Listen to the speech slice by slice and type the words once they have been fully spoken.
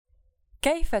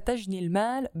كيف تجني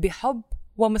المال بحب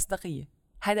ومصداقية؟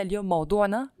 هذا اليوم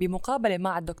موضوعنا بمقابلة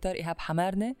مع الدكتور إيهاب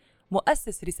حمارنة،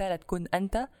 مؤسس رسالة كن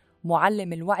أنت،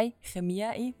 معلم الوعي،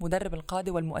 خيميائي، مدرب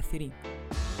القادة والمؤثرين.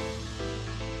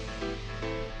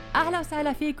 أهلا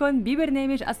وسهلا فيكم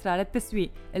ببرنامج أسرار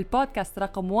التسويق، البودكاست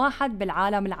رقم 1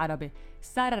 بالعالم العربي.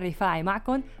 سارة الرفاعي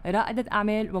معكم، رائدة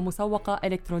أعمال ومسوقة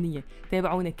إلكترونية.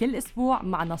 تابعوني كل أسبوع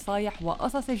مع نصايح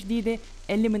وقصص جديدة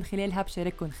اللي من خلالها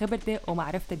بشارككم خبرتي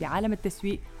ومعرفتي بعالم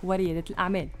التسويق وريادة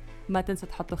الأعمال. ما تنسوا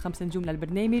تحطوا 5 نجوم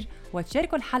للبرنامج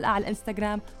وتشاركوا الحلقة على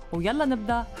الإنستغرام، ويلا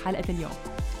نبدأ حلقة اليوم.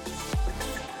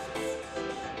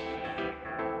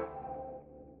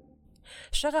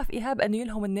 شغف إيهاب أنه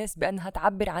يلهم الناس بأنها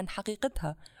تعبر عن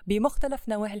حقيقتها بمختلف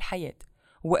نواحي الحياة،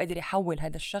 وقدر يحول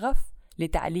هذا الشغف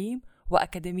لتعليم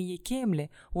وأكاديمية كاملة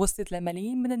وصلت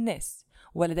لملايين من الناس،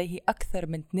 ولديه أكثر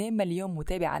من 2 مليون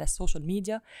متابع على السوشيال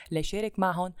ميديا ليشارك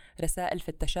معهم رسائل في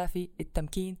التشافي،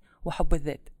 التمكين وحب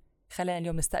الذات. خلينا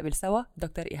اليوم نستقبل سوا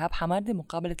دكتور إيهاب حمارنة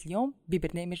مقابلة اليوم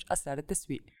ببرنامج أسرار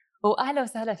التسويق. وأهلا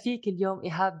وسهلا فيك اليوم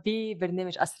إيهاب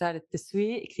ببرنامج أسرار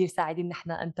التسويق. كثير سعيدين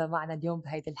نحن أنت معنا اليوم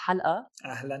بهيدي الحلقة.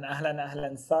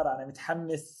 أهلا سارة، أنا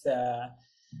متحمس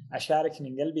أشارك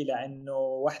من قلبي، لأنه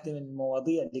واحدة من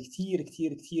المواضيع اللي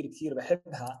كتير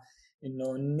بحبها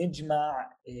إنه نجمع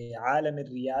عالم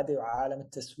الريادة وعالم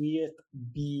التسويق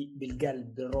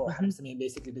بالقلب، بالروح. أنا بسميه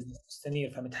بيسكلي بزنس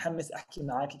مستنير، فمتحمس أحكي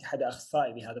معاك كحدا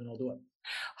أخصائي بهذا الموضوع.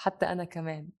 حتى أنا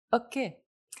كمان. أوكي،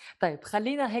 طيب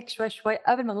خلينا هيك شوي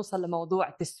قبل ما نوصل لموضوع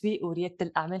التسويق وريادة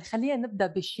الأعمال، خلينا نبدأ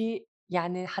بشيء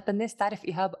يعني حتى الناس تعرف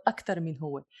إيهاب أكتر من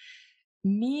هو.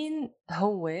 مين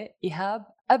هو إيهاب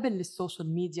قبل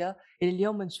السوشيال ميديا اللي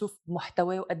اليوم نشوف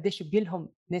محتواه وقديش بيلهم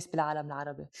ناس بالعالم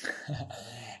العربي؟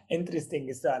 انترستينج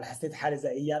السؤال، حسيت حالي زي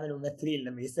أيام الممثلين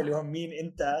لما يسألوهم مين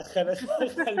أنت خلف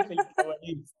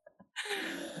الكواليس.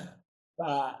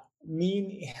 فمين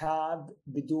إيهاب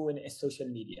بدون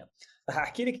السوشيال ميديا؟ راح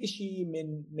أحكي لك إشي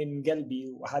من قلبي،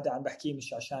 وهذا عم بحكيه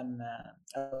مش عشان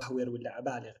أهور ولا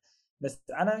أبالغ، بس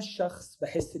أنا الشخص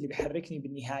بحس اللي بيحركني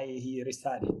بالنهاية هي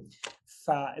رسالة.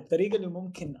 فالطريقة اللي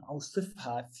ممكن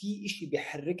أوصفها، في إشي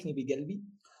بيحركني بقلبي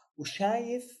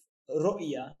وشايف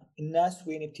رؤية الناس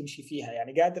وين بتمشي فيها.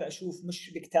 يعني قادر أشوف مش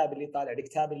الكتاب اللي طالع،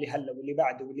 الكتاب اللي هلا واللي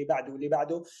بعده واللي بعده واللي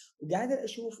بعده، وقادر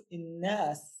أشوف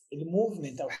الناس،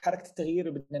 الموفمنت أو حركة التغيير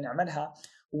اللي بدنا نعملها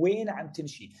وين عم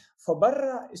تمشي.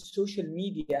 فبرا السوشيال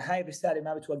ميديا هاي الرسالة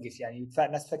ما بتوقف. يعني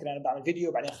الناس فكرة أنا بعمل فيديو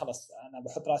وبعدين خلص أنا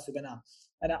بحط راسي وبنام.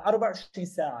 أنا 24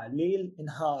 ساعة ليل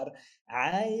نهار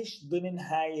عايش ضمن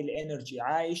هاي الانرجي،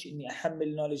 عايش اني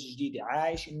احمل نولج جديده،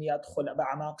 عايش اني ادخل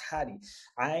باعماق حالي،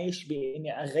 عايش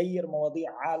باني اغير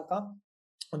مواضيع عالقه.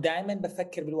 ودائما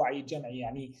بفكر بالوعي الجمعي.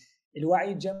 يعني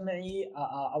الوعي الجمعي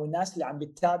او الناس اللي عم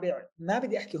بتتابع، ما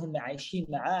بدي احكي هم عايشين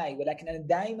معاي، ولكن انا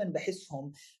دائما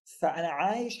بحسهم. فانا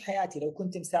عايش حياتي، لو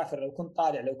كنت مسافر، لو كنت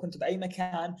طالع، لو كنت باي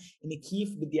مكان، اني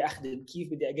كيف بدي اخدم،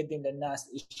 كيف بدي اقدم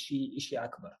للناس شيء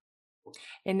اكبر.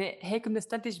 يعني هيك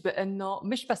بنستنتج بأنه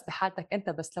مش بس بحالتك أنت،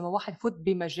 بس لما واحد يفوت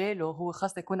بمجاله هو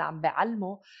خاصة يكون عم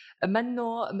بعلمه،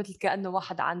 منه مثل كأنه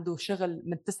واحد عنده شغل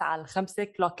من 9 ل5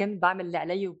 كلوكين بعمل اللي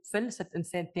عليه وبفلست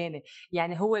إنسان تاني.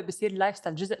 يعني هو بصير لايف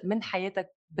ستايل، جزء من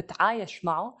حياتك بتعايش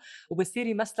معه وبصير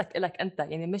يمثلك إلك أنت،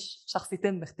 يعني مش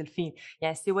شخصيتين مختلفين.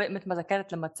 يعني سواء مثل ما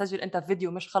ذكرت لما تسجل أنت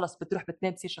فيديو، مش خلص بتروح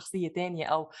بتنام بتصير شخصية تانية،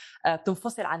 أو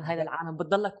بتنفصل عن هذا العالم،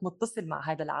 بتضلك متصل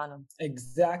مع هذا العالم.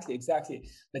 exactly.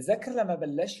 بتذكر لما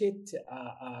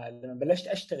بلشت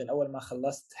اشتغل، اول ما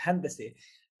خلصت هندسه،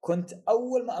 كنت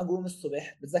اول ما اقوم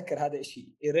الصبح، بتذكر هذا الشيء،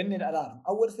 يرن الالارم،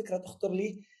 اول فكره تخطر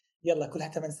لي يلا كلها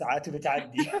 8 ساعات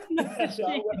وبتعدي. نفس الشيء.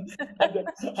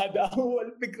 هذا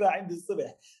اول فكره عندي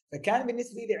الصبح. فكان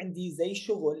بالنسبه لي عندي زي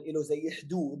شغل له زي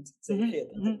حدود، زي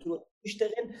حيط، انت بتروح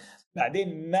تشتغل،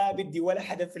 بعدين ما بدي ولا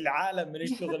حدا في العالم من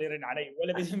الشغل يرن علي،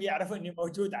 ولا بدهم يعرفوا اني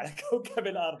موجود على كوكب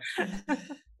الارض.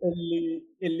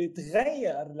 اللي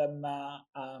تغير لما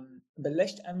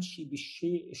بلشت امشي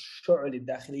بالشيء، الشعل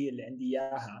الداخليه اللي عندي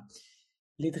اياها،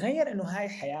 اللي تغير انه هاي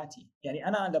حياتي. يعني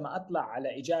انا لما اطلع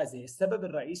على اجازه، السبب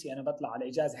الرئيسي انا بطلع على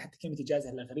اجازه، حتى كلمه اجازه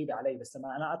هلا غريبه علي، بس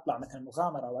لما انا اطلع مثلا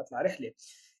مغامره او اطلع رحله،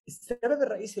 السبب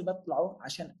الرئيسي اللي بطلعه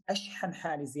عشان اشحن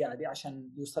حالي زياده، عشان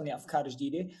يوصلني افكار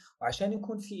جديده، وعشان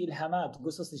يكون في الهامات،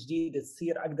 قصص جديده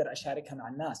تصير اقدر اشاركها مع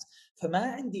الناس. فما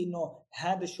عندي انه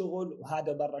هذا شغل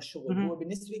وهذا برا الشغل، هو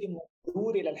بالنسبه لي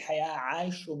منظوري للحياه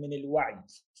عايشه من الوعي.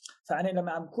 فانا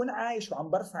لما عم بكون عايش وعم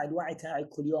برفع الوعي تاعي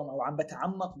كل يوم، او عم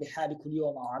بتعمق بحالي كل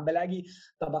يوم، او عم بلاقي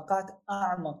طبقات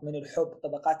اعمق من الحب،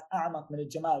 طبقات اعمق من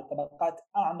الجمال، طبقات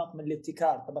اعمق من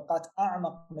الابتكار، طبقات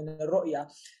اعمق من الرؤيه،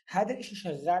 هذا الشيء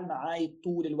شغال معي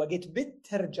طول الوقت،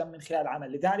 بترجم من خلال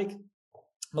عمل. لذلك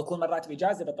بكون مرات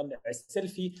باجازه بطلع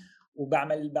السيلفي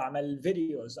وبعمل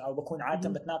فيديوز، او بكون عاده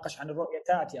بتناقش عن الرؤيه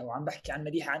تاعتي، او عم بحكي عن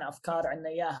مديح عن افكار عنا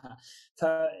اياها.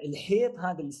 فالحيط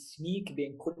هذا السميك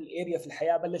بين كل اريا في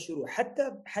الحياه بلش يروح.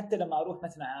 حتى لما اروح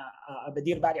مثلا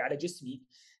بدير بالي على جسمي،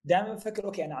 دائما بفكر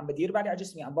اوكي انا عم بدير بالي على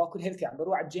جسمي، عم باكل هيلثي، عم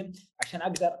بروح على الجيم عشان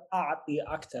اقدر اعطي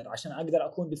اكثر، عشان اقدر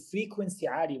اكون بفريكونسي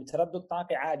عالي، بتردد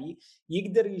طاقي عالي،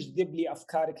 يقدر يجذب لي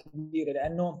افكار كبيره.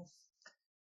 لانه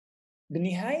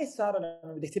بالنهايه صار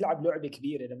لما بدك تلعب لعبه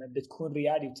كبيره، لما بدك تكون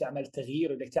ريادي وتعمل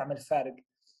تغيير وبدك تعمل فرق،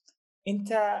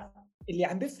 انت اللي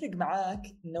عم بيفرق معاك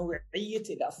نوعيه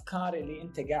الافكار اللي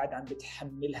انت قاعد عم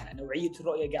بتحملها، نوعيه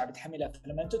الرؤيه قاعد بتحملها.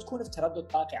 فلما انت تكون في تردد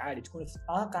طاقي عالي، تكون في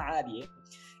طاقه عاليه،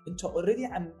 انت اوريدي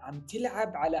عم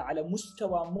تلعب على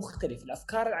مستوى مختلف،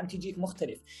 الافكار اللي عم تجيك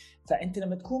مختلف. فانت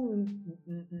لما تكون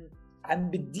عم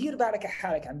بتدير بالك على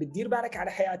حالك، عم بتدير بالك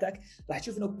على حياتك، راح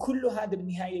تشوف انه كله هذا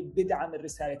بالنهايه بدعم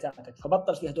الرساله تاعتك.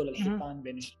 فبطل في هدول الحيطان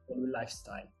بين الشغل واللايف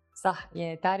ستايل. صح.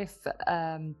 يعني تعرف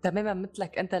تماما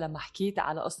مثلك أنت لما حكيت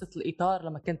على قصة الإطار،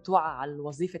 لما كنت توعى على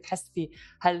الوظيفة تحس في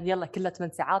هل يلا كلها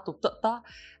 8 ساعات وبتقطع،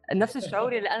 نفس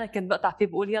الشعور اللي أنا كنت بقطع فيه،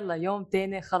 بقول يلا يوم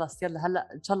تاني خلص، يلا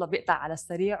هلأ إن شاء الله بيقطع على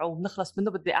السريع وبنخلص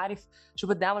منه، بدي أعرف شو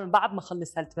بدي أعمل من بعد ما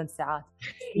أخلص هال8 ساعات.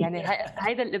 يعني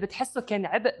هيدا اللي بتحسه كان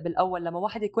عبء بالأول، لما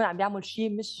واحد يكون عم يعمل شيء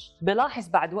مش بلاحظ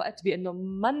بعد وقت بأنه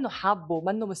منه حابه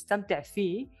منه مستمتع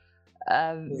فيه،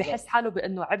 بحس حاله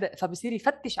بانه عبء، فبصير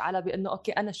يفتش على بانه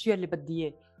اوكي انا شو اللي بدي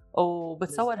اياه.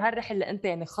 وبتصور هالرحله اللي انت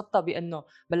يعني خطه بانه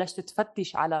بلشت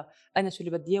تفتش على انا شو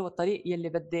اللي بدي اياه والطريق يلي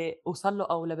بدي اوصل له،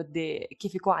 او بدي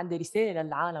كيف يكون عندي رساله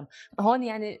للعالم. هون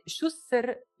يعني شو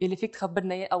السر اللي فيك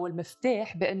تخبرنا اياه، او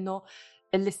المفتاح بانه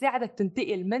اللي ساعدك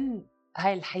تنتقل من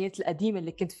هاي الحياه القديمه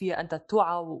اللي كنت فيها انت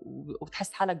توعى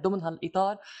وتحس حالك ضمن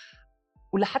هالاطار،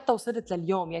 ولحتى وصلت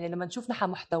لليوم؟ يعني لما نشوف نحن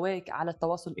محتواك على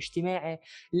التواصل الاجتماعي،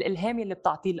 الإلهام اللي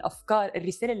بتعطيه، الأفكار،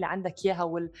 الرسالة اللي عندك إياها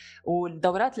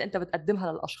والدورات اللي أنت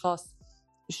بتقدمها للأشخاص،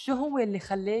 شو هو اللي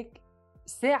خليك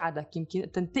ساعدك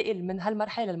يمكن تنتقل من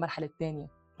هالمرحلة للمرحلة الثانية؟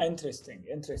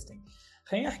 interesting.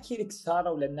 خليني أحكي لك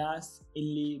سارة وللناس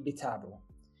اللي بيتابعوا،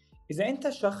 إذا أنت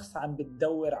شخص عم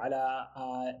بتدور على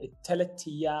ال3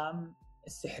 أيام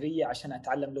السحرية عشان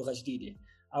أتعلم لغة جديدة،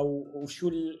 أو شو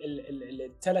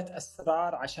ال3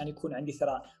 أسرار عشان يكون عندي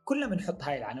ثراء، كلنا بنحط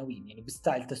هاي العناوين يعني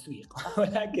بستايل تسويق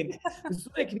ولكن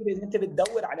بصورة كبيرة إذا أنت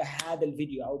بتدور على هذا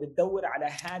الفيديو أو بتدور على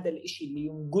هذا الإشي اللي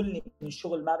ينقلني من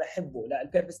شغل ما بحبه لا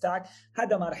البيربس تاعك،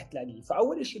 هذا ما رح تلاقيه.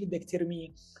 فأول إشي بدك ترميه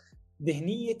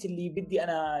ذهنية اللي بدي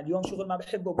أنا اليوم شغل ما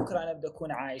بحبه وبكرة أنا بدي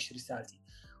أكون عايش رسالتي.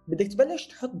 بدك تبلش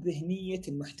تحط ذهنية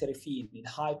المحترفين،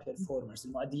 الهاي بيرفورمرز،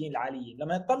 المؤديين العاليين.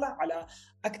 لما نطلع على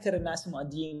أكثر الناس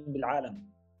المؤديين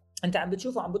بالعالم، أنت عم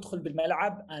بتشوفه عم بدخل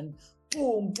بالملعب أن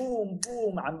بوم بوم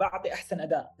بوم عم بعطي أحسن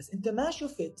أداء، بس أنت ما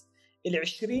شفت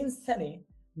 20 سنة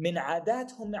من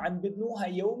عاداتهم عم ببنوها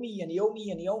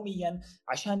يوميا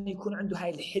عشان يكون عنده هاي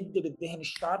الحدة بالذهن،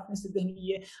 الشاربنس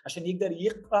الذهنية، عشان يقدر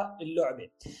يقرأ اللعبة.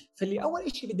 فاللي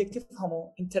أول شيء بدك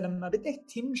تفهمه، أنت لما بدك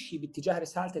تمشي باتجاه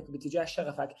رسالتك وباتجاه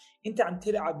شغفك، أنت عم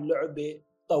تلعب لعبة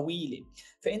طويلة.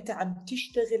 فأنت عم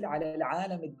تشتغل على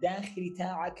العالم الداخلي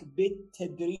تاعك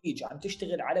بالتدريج، عم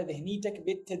تشتغل على ذهنيتك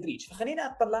بالتدريج. فخلينا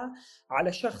أطلع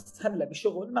على شخص هلا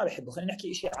بشغل ما بحبه، خلينا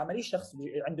نحكي شيء عملي، شخص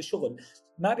عنده شغل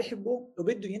ما بحبه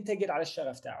وبده ينتقل على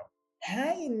الشغف تاعه.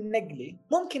 هاي النقلة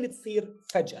ممكن تصير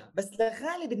فجأة، بس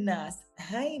لغالب الناس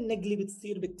هاي النقلة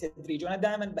بتصير بالتدريج. وأنا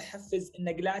دائما بحفز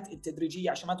النقلات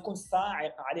التدريجية عشان ما تكون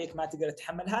صاعقة عليك ما تقدر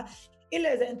تتحملها،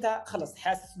 إلا إذا أنت خلص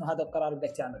حاسس إنه هذا القرار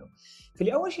بدك تعمله.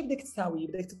 فاللي أول شيء بدك تساويه،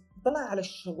 بدك تطلع على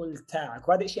الشغل تاعك،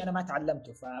 وهذا إشي أنا ما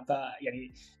تعلمته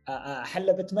يعني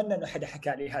هلا بتمنى إنه حدا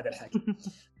حكى لي هذا الحكي.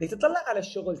 بدك تطلع على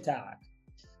الشغل تاعك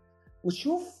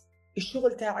وتشوف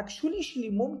الشغل تاعك شو الاشي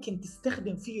اللي ممكن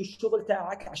تستخدم فيه الشغل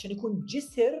تاعك عشان يكون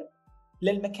جسر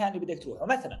للمكان اللي بدك تروحه.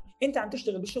 مثلا انت عم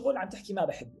تشتغل بالشغل عم تحكي ما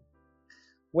بحبه،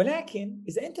 ولكن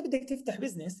اذا انت بدك تفتح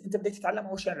بزنس، انت بدك تتعلم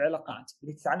اول شيء العلاقات،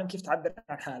 بدك تتعلم كيف تعبر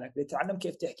عن حالك، بدك تتعلم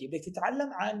كيف تحكي، بدك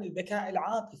تتعلم عن الذكاء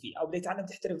العاطفي، او بدك تتعلم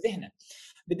تحترف ذهنك،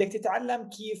 بدك تتعلم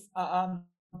كيف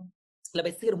لما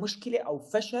يصير مشكلة أو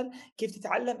فشل كيف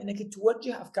تتعلم إنك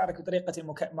توجه أفكارك بطريقة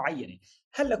معينة.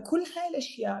 هلا كل هاي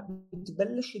الأشياء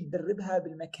بتبلش تدربها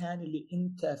بالمكان اللي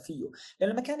أنت فيه، لأن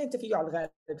المكان اللي أنت فيه على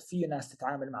الغالب فيه ناس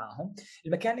تتعامل معهم،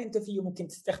 المكان اللي أنت فيه ممكن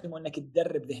تستخدمه إنك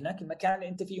تدرب ذهنك، المكان اللي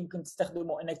أنت فيه ممكن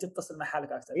تستخدمه إنك تتصل مع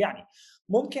حالك أكثر. يعني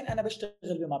ممكن أنا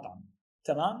بشتغل بمطعم،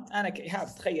 تمام، أنا كإيهاب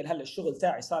تخيل هلا الشغل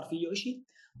تاعي صار فيه إشي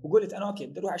وقلت أنا أوكي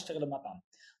بدي أروح أشتغل بمطعم،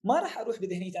 ما راح أروح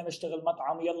بذهنيتي أنا بشتغل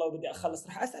مطعم يلا وبدي أخلص،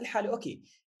 راح أسأل حالي أوكي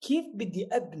كيف بدي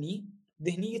أبني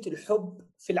ذهنية الحب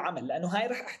في العمل، لأنه هاي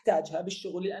راح أحتاجها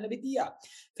بالشغل اللي أنا بدي إياه.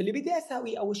 فاللي بدي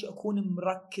أسوي أول شيء أكون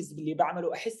مركز باللي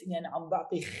بعمله، أحس إني أنا عم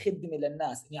بعطي خدمة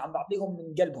للناس، إني عم بعطيهم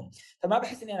من قلبهم. فما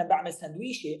بحس إني أنا بعمل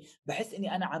ساندويشة، بحس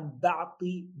إني أنا عم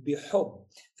بعطي بحب.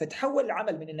 فتحول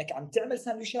العمل من إنك عم تعمل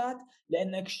ساندويشات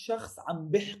لأنك شخص عم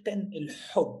بحقن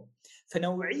الحب.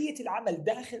 فنوعية العمل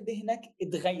داخل ذهنك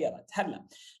اتغيرت. هلا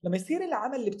لما يصير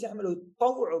العمل اللي بتعمله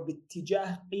تطوعه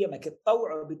باتجاه قيمك،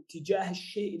 تطوعه باتجاه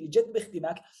الشيء اللي جد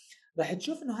بيخدمك، راح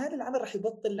تشوف انه هذا العمل راح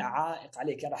يبطل عائق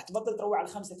عليك. يعني راح تبطل تروح على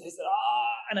 5 تحس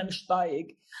انا مش طايق،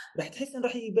 راح تحس انه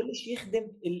راح يبلش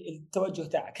يخدم التوجه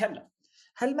تاعك.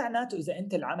 هل معناته اذا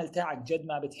انت العمل تاعك جد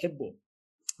ما بتحبه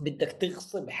بدك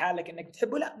تغصب حالك انك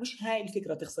بتحبه؟ لا، مش هاي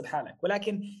الفكره تغصب حالك،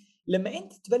 ولكن لما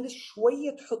انت تبلش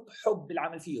شويه تحط حب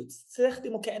بالعمل فيه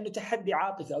وتستخدمه كانه تحدي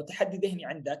عاطفي او تحدي ذهني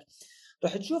عندك،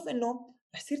 راح تشوف انه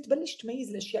رح تصير تبلش تميز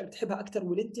الاشياء اللي بتحبها اكثر،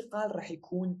 والانتقال راح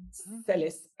يكون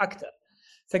سلس اكثر.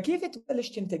 فكيف تبلش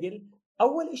تنتقل؟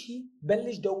 اول شيء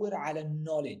بلش دور على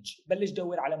النوليدج، بلش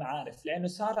دور على معارف، لانه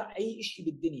صار اي شيء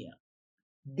بالدنيا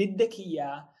بدك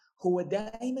اياه هو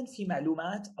دائما في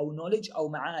معلومات او نوليدج او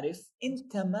معارف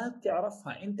انت ما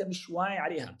بتعرفها، انت مش واعي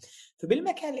عليها.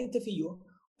 فبالمكان اللي انت فيه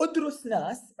ادرس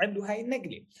ناس عملوا هاي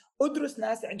النقله، ادرس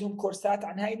ناس عندهم كورسات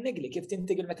عن هاي النقله، كيف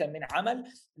تنتقل مثلا من عمل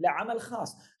لعمل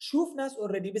خاص. شوف ناس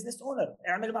اوريدي بزنس اونر،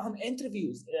 اعمل معهم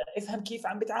انترفيوز، افهم كيف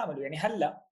عم بتعاملوا. يعني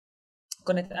هلا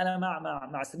كنت انا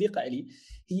مع صديقه لي،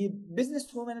 هي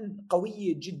بزنس وومن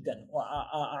قويه جدا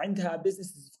وعندها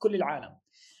بزنس في كل العالم.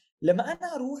 لما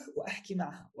انا اروح واحكي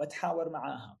معها واتحاور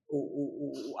معها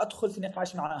وادخل في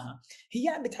نقاش معها، هي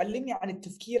عم بتعلمني عن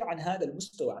التفكير عن هذا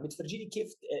المستوى، عم بتفرجيني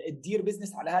كيف تدير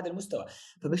بزنس على هذا المستوى.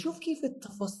 فبشوف كيف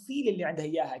التفاصيل اللي عندها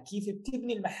اياها، كيف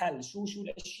بتبني المحل، شو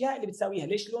الاشياء اللي بتساويها،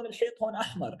 ليش لون الحيط هون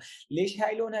احمر، ليش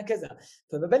هاي لونها كذا.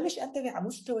 فببلش انتبه على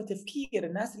مستوى تفكير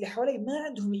الناس اللي حوالي ما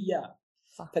عندهم اياه.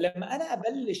 صح. فلما انا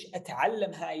ابلش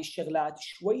اتعلم هاي الشغلات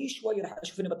شوي شوي راح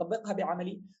اشوف اني بطبقها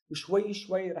بعملي، وشوي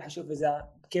شوي راح اشوف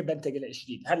اذا كيف بنتقل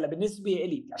 20. هلا بالنسبه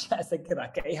لي عشان اسكرها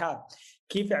كايهاب،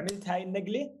 كيف عملت هاي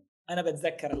النقله؟ انا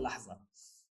بتذكر اللحظه،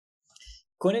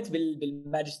 كنت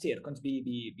بالماجستير، كنت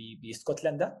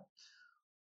باسكتلندا،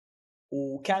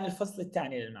 وكان الفصل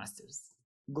الثاني للماسترز.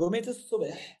 قمت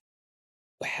الصبح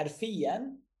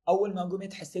وحرفيا اول ما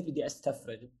قمت حسيت بدي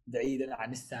استفرغ بعيدا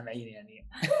عن السامعين يعني.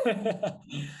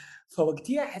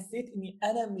 فوقتيها حسيت اني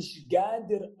انا مش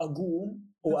قادر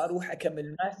اقوم واروح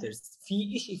اكمل ماسترز،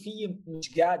 في إشي فيه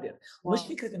مش قادر. ومش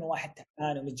فكره انه واحد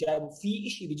تعبان ومش جايبه، في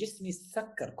إشي بجسمي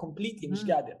سكر كومبليتلي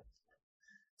مش قادر.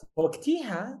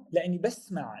 وقتيها لاني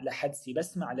بسمع لحدسي،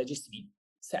 بسمع لجسمي،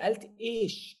 سالت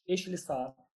ايش اللي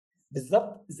صار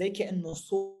بالضبط. زي كانه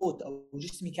صوت او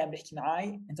جسمي كان بيحكي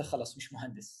معي انت خلص مش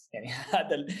مهندس، يعني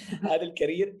هذا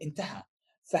الكارير انتهى.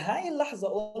 فهاي اللحظه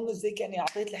اولموست زي كاني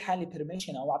اعطيت لحالي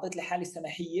بيرميشن او اعطيت لحالي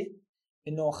سماحيه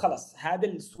انه خلص هذا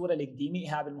الصوره اللي قديمي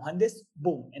ايهاب المهندس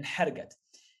بوم انحرقت.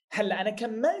 هلا انا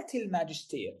كملت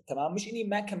الماجستير تمام، مش اني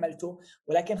ما كملته،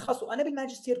 ولكن خلص وانا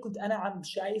بالماجستير كنت انا عم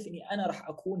شايف اني انا راح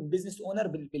اكون بزنس اونر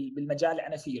بالمجال اللي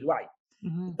انا فيه الوعي.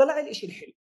 طلع الاشي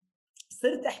الحلو،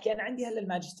 صرت احكي انا عندي هلا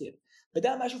الماجستير،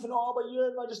 بدل ما اشوف انه بيي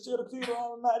الماجستير كثير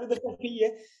ما له دخل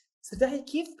فيه، صرت احكي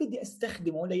كيف بدي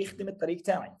استخدمه ليخدم الطريق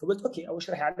تاعي. فقلت اوكي، اول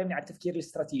شيء راح يعلمني على التفكير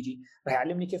الاستراتيجي، راح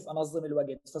يعلمني كيف انظم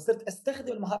الوقت. فصرت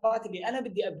استخدم المهارات اللي انا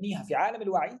بدي ابنيها في عالم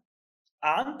الوعي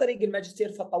عن طريق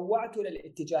الماجستير، فطوعته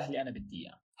للاتجاه اللي انا بدي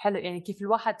اياه. حلو. يعني كيف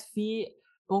الواحد فيه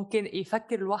ممكن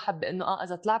يفكر الواحد بانه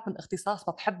اذا طلعت من اختصاص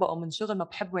ما بحبه او من شغل ما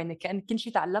بحبه، يعني كان كل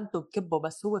شيء تعلمته بكبه،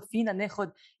 بس هو فينا ناخذ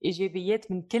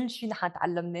ايجابيات من كل شيء نحن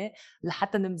تعلمناه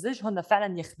لحتى نمزجهم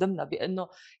فعلا يخدمنا. بانه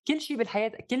كل شيء بالحياه،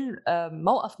 كل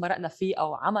موقف مرقنا فيه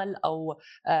او عمل او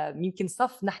يمكن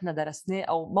صف نحن درسناه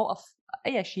او موقف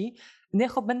اي شيء،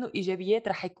 ناخذ منه ايجابيات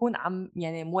رح يكون عم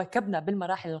يعني مواكبنا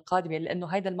بالمراحل القادمه، لانه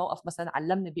هذا الموقف مثلا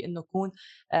علمني بانه اكون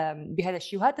بهذا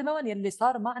الشيء. وهذا تماما يلي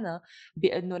صار معنا،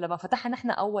 بانه لما فتحنا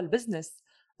نحن اول بزنس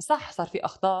صح صار في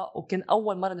اخطاء، وكان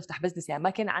اول مره نفتح بزنس، يعني ما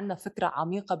كان عندنا فكره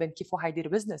عميقه بين كيف واحد يدير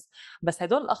بزنس. بس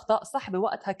هدول الاخطاء صح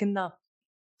بوقتها كنا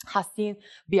حاسين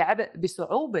بعبء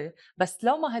بصعوبه، بس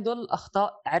لو ما هدول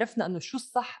الاخطاء عرفنا انه شو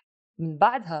الصح من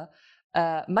بعدها،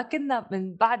 ما كنا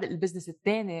من بعد البزنس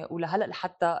الثاني ولهلا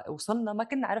لحتى وصلنا ما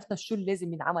كنا عرفنا شو اللي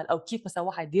لازم ينعمل، او كيف مثلا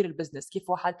واحد يدير البزنس، كيف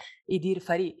واحد يدير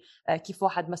فريق، كيف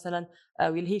واحد مثلا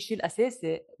واللي هي الشيء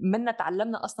الاساسي منا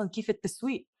تعلمنا اصلا كيف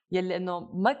التسويق، يلي انه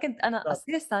ما كنت انا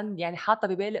اساسا يعني حاطه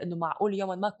ببالي انه معقول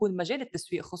يوما ما اكون مجال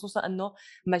التسويق، خصوصا انه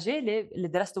مجالي اللي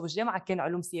درسته بالجامعه كان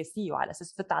علوم سياسيه، وعلى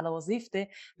اساس فت على وظيفتي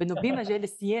بانه بمجال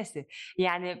السياسه.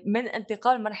 يعني من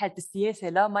انتقال مرحله السياسه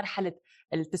لمرحله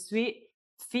التسويق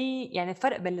في يعني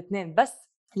فرق بين الاثنين، بس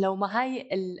لو ما هاي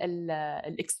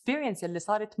الاكسبيرينس اللي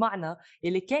صارت معنا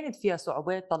اللي كانت فيها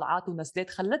صعوبات طلعات ونزلات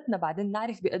خلتنا بعدين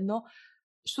نعرف بانه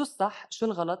شو الصح شو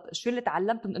الغلط، شو اللي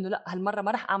تعلمته من انه لا هالمره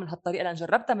ما رح اعمل هالطريقه لان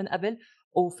جربتها من قبل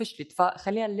وفشلت،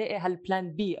 فخلينا نلاقي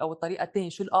هالبلان بي او الطريقه الثانيه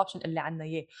شو الاوبشن اللي عنا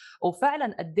اياه.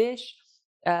 وفعلا قديش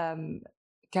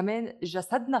كمان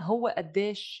جسدنا هو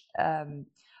قديش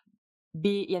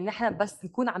يعني نحن بس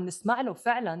نكون عم نسمع له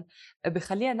فعلا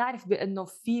بخلينا نعرف بانه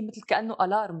في مثل كانه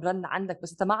الارم رن عندك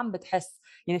بس انت ما عم بتحس،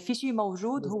 يعني في شيء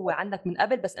موجود هو بالضبط. عندك من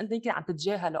قبل بس انت يمكن عم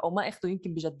تتجاهله او ما اخذه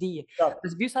يمكن بجديه. بالضبط.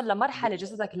 بس بيوصل لمرحله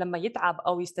جسدك لما يتعب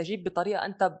او يستجيب بطريقه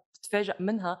انت بتتفاجئ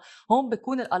منها، هون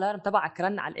بيكون الالارم تبعك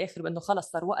رن على الاخر بانه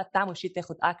خلص صار وقت تعمل شيء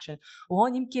تاخذ اكشن.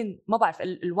 وهون يمكن ما بعرف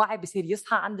الوعي بصير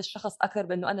يصحى عند الشخص اكثر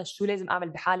بانه انا شو لازم اعمل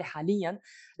بحالي حاليا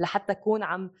لحتى اكون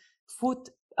عم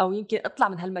فوت او يمكن اطلع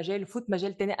من هالمجال وفوت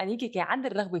مجال تاني انا يمكن كان عندي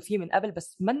الرغبه فيه من قبل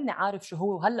بس ماني عارف شو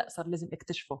هو وهلا صار لازم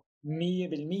اكتشفه. 100%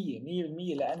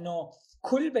 100%. لانه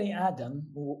كل بني ادم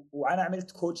وانا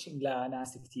عملت كوتشنج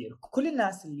لناس كثير، كل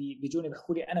الناس اللي بيجوني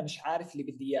بيحكوا لي انا مش عارف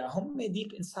اللي بدي اياه، هم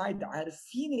ديب انسايد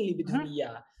عارفين اللي بدهم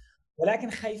اياه ولكن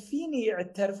خايفين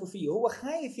يعترفوا فيه. هو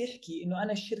خايف يحكي انه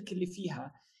انا الشركه اللي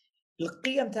فيها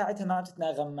القيم تاعتها ما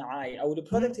بتتناغم معي او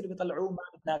البرودكت اللي بيطلعوه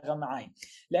ما بتناغم معي،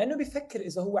 لانه بيفكر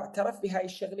اذا هو اعترف بهاي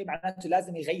الشغله معناته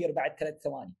لازم يغير بعد 3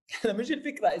 ثواني. مش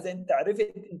الفكره اذا انت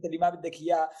عرفت انت اللي ما بدك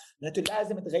اياه معناته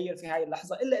لازم تغير في هاي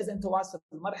اللحظه، الا اذا انت واصل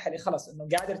لمرحله خلص انه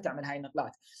قادر تعمل هاي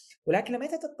النقلات. ولكن لما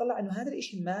انت تطلع انه هذا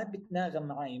الشيء ما بتناغم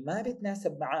معي ما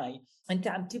بتناسب معي، انت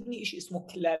عم تبني شيء اسمه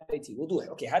كلاريتي، وضوح.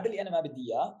 اوكي هذا اللي انا ما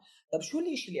بدي اياه، طب شو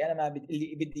الشيء اللي انا ما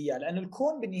اللي بدي اياه؟ لانه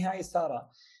الكون بالنهايه صار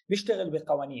بيشتغل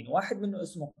بقوانين، واحد منه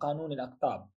اسمه قانون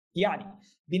الأقطاب. يعني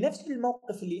بنفس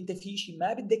الموقف اللي انت فيه شيء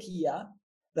ما بدك اياه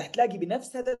رح تلاقي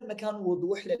بنفس هذا المكان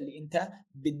وضوح للي انت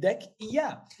بدك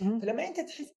اياه. فلما انت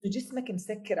تحس بجسمك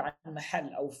مسكر عن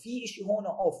محل او في شيء هون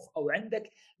اوف او عندك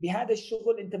بهذا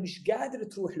الشغل انت مش قادر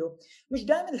تروح له، مش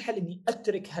دائما الحل اني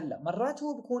اترك هلا، مرات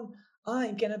هو بيكون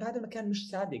يمكن انا بهذا المكان مش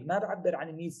صادق ما بعبر عن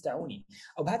النيدز تاعوني،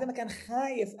 او بهذا المكان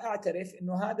خايف اعترف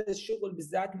انه هذا الشغل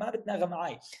بالذات ما بتناغم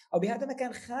معي، او بهذا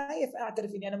المكان خايف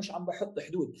اعترف اني انا مش عم بحط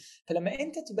حدود. فلما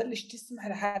انت تبلش تسمح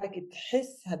لحالك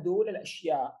تحس هدول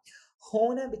الاشياء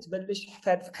هنا بتبلش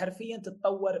حرفيا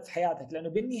تتطور في حياتك. لانه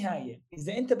بالنهايه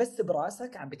اذا انت بس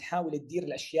براسك عم بتحاول تدير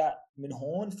الاشياء من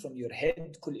هون from your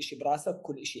head، كل شيء براسك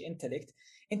كل شيء انتلكت،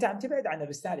 انت عم تبعد عن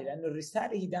الرساله. لانه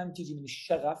الرساله هي دائما تيجي من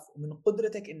الشغف ومن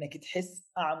قدرتك انك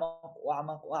تحس اعمق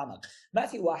واعمق واعمق. ما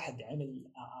في واحد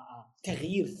عمل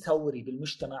تغيير ثوري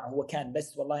بالمجتمع هو كان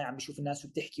بس والله عم بيشوف الناس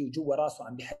وبتحكي وجوا راسه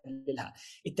عم بيحللها.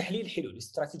 التحليل حلو،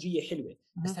 الاستراتيجيه حلوه،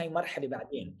 بس هاي مرحله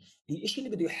بعدين. الشيء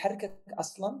اللي بده يحركك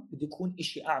اصلا بده يكون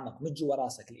شيء اعمق من جوا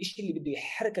راسك، الشيء اللي بده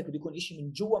يحركك بده يكون شيء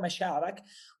من جوا مشاعرك،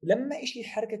 ولما شيء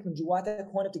يحركك من جواتك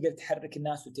هون بتقدر تحرك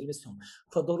الناس وتلمسهم.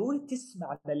 فضروري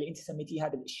تسمع اللي انت سميتيه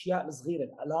هذا الاشياء الصغيره،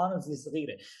 الالارمز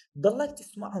الصغيره، تضلك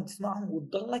تسمعهم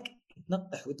وتضلك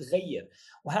تنطح وتغير.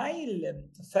 وهاي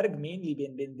الفرق مين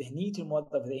بين ذهنيه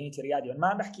الموظف وذهنيه الريادي. وانا ما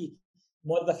عم بحكي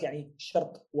موظف يعني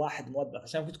شرط واحد موظف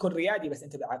عشان ممكن تكون ريادي بس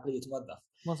انت بعقليه موظف.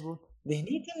 مزبوط.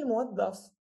 ذهنيه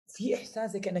الموظف في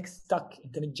احساسك انك ستك،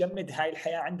 انت متجمد، هاي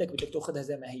الحياه عندك بدك تاخذها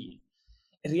زي ما هي.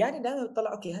 الريادي دائما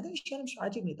بيطلع اوكي هذا الشيء انا مش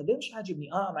عاجبني، طب ليه مش عاجبني؟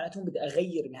 معناته بدي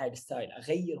اغير من هاي الستايل،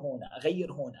 اغير هون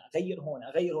اغير هون اغير هون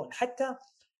اغير هون. حتى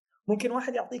ممكن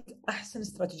واحد يعطيك احسن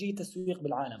استراتيجيه تسويق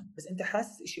بالعالم بس انت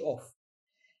حاسس شيء اوف.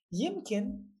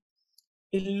 يمكن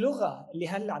اللغه اللي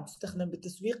هلا عم تستخدم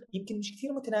بالتسويق يمكن مش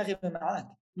كثير متناغمه معك،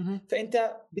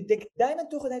 فانت بدك دائما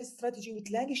تاخذ هذه الاستراتيجيه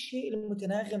وتلاقي الشيء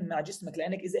المتناغم مع جسمك،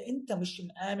 لانك اذا انت مش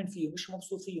مآمن فيه مش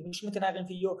مبسوط فيه مش متناغم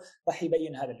فيه راح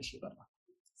يبين هذا الشيء برا.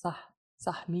 صح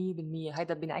صح 100%.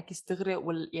 هيدا بينعكس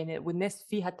دغري يعني والناس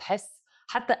فيها تحس،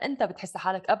 حتى انت بتحس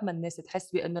حالك قبل ما الناس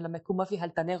تحس بانه لما يكون ما في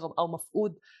هالتناغم او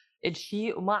مفقود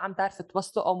الشيء وما عم تعرف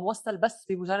توصله او موصل بس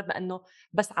بمجرد ما انه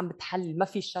بس عم بتحلل ما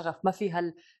في الشغف ما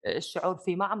في هالشعور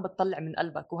فيه ما عم بتطلع من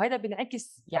قلبك وهيدا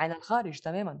بينعكس يعني الخارج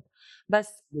تماما.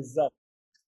 بس بالضبط.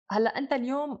 هلا انت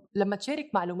اليوم لما تشارك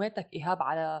معلوماتك ايهاب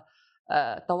على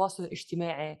التواصل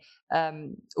الاجتماعي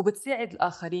وبتساعد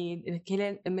الاخرين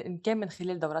ان كان من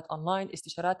خلال دورات اونلاين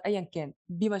استشارات ايا كان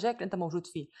بمجالك انت موجود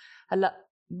فيه، هلا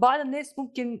بعض الناس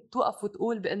ممكن توقف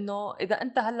وتقول بانه اذا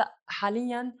انت هلا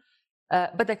حاليا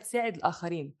بدك تساعد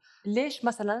الاخرين، ليش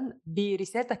مثلا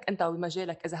برسالتك انت او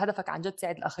بمجالك اذا هدفك عن جد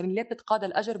تساعد الاخرين ليه بتتقاضى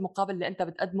الاجر مقابل اللي انت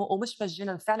بتقدمه ومش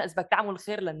مجانا فعلا اذا بدك تعمل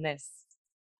خير للناس؟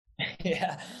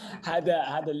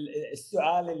 هذا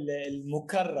السؤال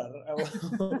المكرر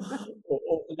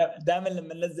دائما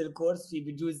لما ننزل كورس في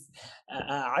بجوز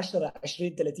 10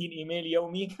 20 30 ايميل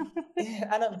يومي.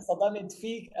 انا انصدمت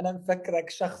فيك، انا مفكرك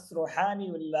شخص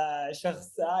روحاني ولا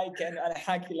شخص كأنه انا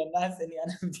حاكي للناس اني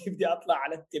انا بدي اطلع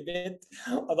على التبت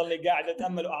واضل قاعد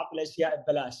اتامل واعقل اشياء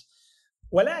ببلاش.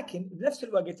 ولكن بنفس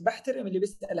الوقت بحترم اللي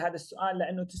بيسال هذا السؤال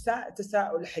لانه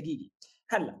تساؤل حقيقي.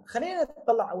 هلا خلينا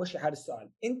نطلع اول شيء هذا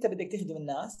السؤال، انت بدك تخدم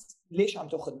الناس ليش عم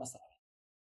تاخذ مصاري؟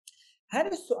 هذا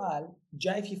السؤال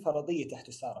جاي في فرضيه تحت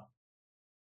سارة،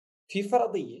 في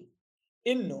فرضيه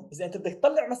انه اذا انت بدك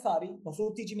تطلع مصاري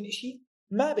المفروض تيجي من شيء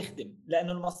ما بيخدم،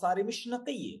 لانه المصاري مش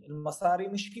نقيه، المصاري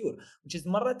مش بيور، وجز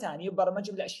مره ثانيه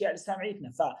برمج بالاشياء اللي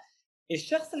سامعيتنا.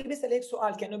 فالشخص اللي بيسال هيك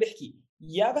سؤال كانه بيحكي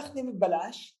يا بخدم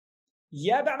ببلاش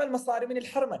يا بعمل مصاري من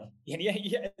الحرمنه.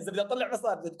 يعني اذا بدي اطلع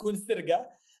مصاري بدها تكون سرقه،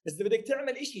 بس اذا بدك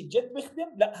تعمل شيء جد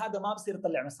بخدم لا هذا ما بصير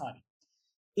يطلع مصاري.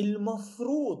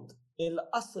 المفروض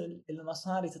الاصل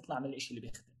المصاري تطلع من الشيء اللي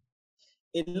بيخدم،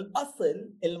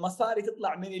 الاصل المصاري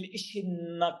تطلع من الاشي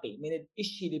النقي، من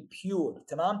الاشي البيور.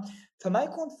 تمام؟ فما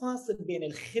يكون فاصل بين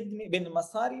الخدمه، بين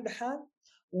المصاري لحال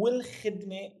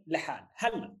والخدمه لحال.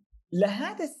 هلا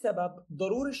لهذا السبب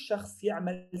ضروري الشخص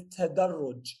يعمل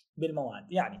تدرج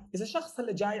بالمواد. يعني اذا شخص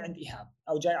هلا جاي عند ايهاب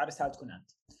او جاي على رساله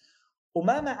كونات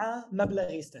وما معه مبلغ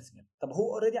يستثمر، طب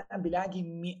هو اوريدي عم بيلاقي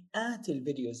مئات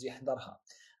الفيديوز يحضرها،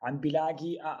 عم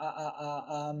بيلاقي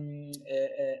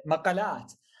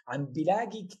مقالات، عم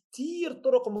بيلاقي كتير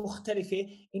طرق مختلفة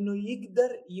إنه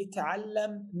يقدر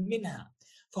يتعلم منها.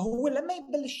 فهو لما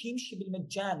يبلش يمشي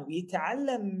بالمجان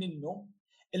ويتعلم منه،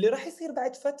 اللي راح يصير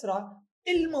بعد فترة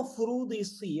المفروض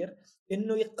يصير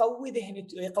إنه يقوي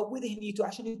ذهنيته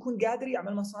عشان يكون قادر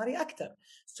يعمل مصاري أكثر.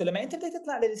 لما أنت بدك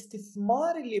تطلع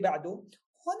للاستثمار اللي بعده،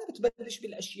 هون بتبلش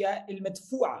بالأشياء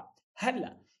المدفوعة.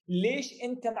 هلا ليش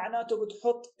انت معناته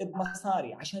بتحط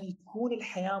بمصاري؟ عشان يكون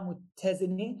الحياه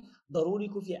متزنه ضروري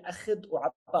يكون في اخذ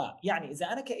وعطاء. يعني اذا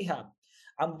انا كايهاب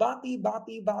عم بعطي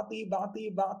بعطي بعطي بعطي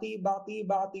بعطي بعطي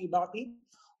بعطي بعطي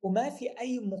وما في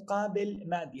اي مقابل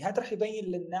مادي، هذا راح يبين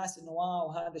للناس انه واو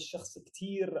هذا الشخص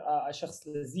كثير شخص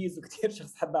لذيذ وكثير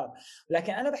شخص حباب.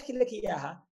 لكن انا بحكي لك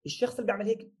اياها، الشخص اللي بيعمل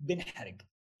هيك بنحرق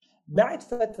بعد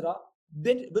فتره،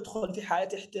 بدخل في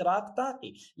حاله احتراق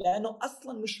طاقي، لانه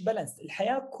اصلا مش بالانس.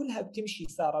 الحياه كلها بتمشي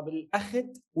ساره بالاخذ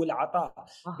والعطاء،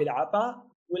 بالعطاء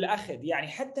والاخذ. يعني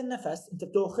حتى النفس انت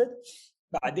بتاخذ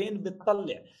بعدين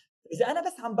بتطلع. اذا انا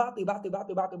بس عم بعطي بعطي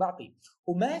بعطي بعطي بعطي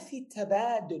وما في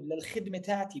تبادل للخدمه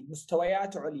تاعتي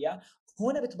بمستويات عليا،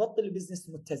 هنا بتبطل البزنس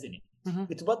متزنه،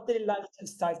 بتبطل اللايف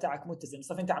ستايل تاعك متزن.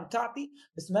 صف انت عم تعطي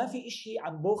بس ما في إشي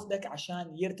عم باخذك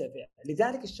عشان يرتفع.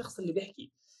 لذلك الشخص اللي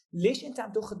بيحكي ليش انت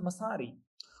عم تاخذ مصاري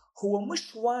هو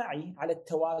مش واعي على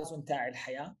التوازن تاع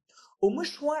الحياه،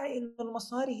 ومش واعي انه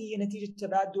المصاري هي نتيجه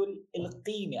تبادل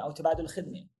القيمه او تبادل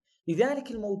الخدمه.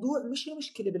 لذلك الموضوع مش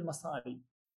المشكله بالمصاري،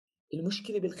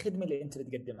 المشكله بالخدمه اللي انت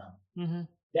بتقدمها.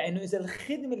 لانه اذا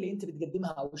الخدمه اللي انت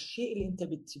بتقدمها او الشيء اللي انت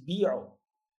بتبيعه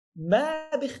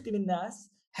ما بيخدم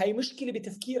الناس، هاي مشكله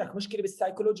بتفكيرك، مشكله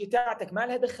بالسايكولوجيا تاعتك، ما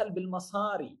لها دخل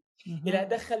بالمصاري، لها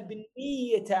دخل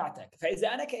بالنية تاعتك. فإذا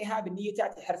أنا كإيهاب النية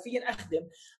تاعتي حرفيا أخدم،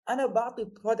 أنا بعطي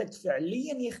برودكت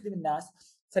فعليا يخدم الناس،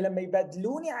 فلما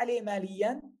يبادلوني عليه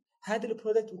ماليا هذا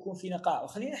البرودكت بيكون في نقاء.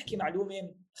 وخلينا نحكي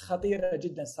معلومة خطيرة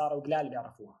جدا سارة وقلال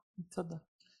بيعرفوها. تفضل.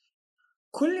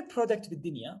 كل برودكت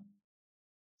بالدنيا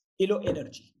له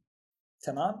انرجي.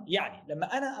 تمام؟ يعني لما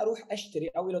أنا أروح أشتري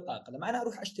أو له طاقة، لما أنا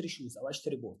أروح أشتري شوز أو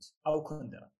أشتري بوت أو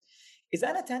كوندرة، إذا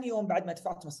أنا تاني يوم بعد ما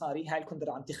دفعت مصاري هاي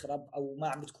الكوندرة عم تخرب أو ما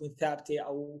عم بتكون ثابتة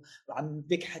أو عم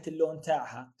بكحت اللون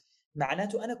تاعها،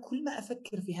 معناته أنا كل ما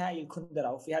أفكر في هاي الكوندرة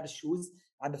أو في هذا الشوز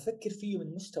عم بفكر فيه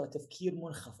من مستوى تفكير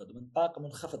منخفض، من طاقة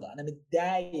منخفضة، أنا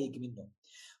متضايق منه.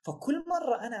 فكل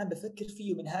مرة أنا عم بفكر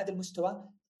فيه من هذا المستوى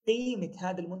قيمة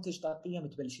هذا المنتج طاقية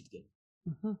متبلش تقل.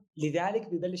 لذلك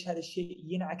ببلش هذا الشيء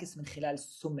ينعكس من خلال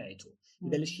سمعته،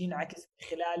 ببلش ينعكس من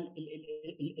خلال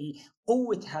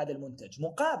قوة هذا المنتج.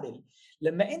 مقابل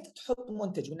لما انت تحط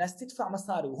منتج والناس تدفع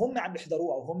مصاري وهم عم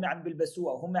بيحضروه وهم عم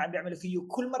بيلبسوه وهم عم بيعملوا فيه،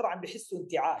 كل مرة عم بيحسوا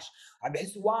انتعاش، عم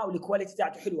بيحسوا واو الكواليتي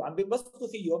تاعته حلو، عم بينبسطوا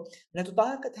فيه، لأنه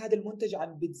طاقة هذا المنتج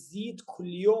عم بتزيد كل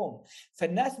يوم.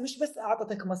 فالناس مش بس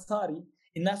أعطتك مصاري،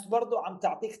 الناس برضو عم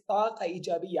تعطيك طاقة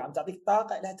إيجابية، عم تعطيك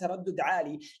طاقة لها تردد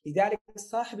عالي. لذلك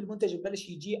صاحب المنتج ببلش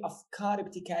يجي أفكار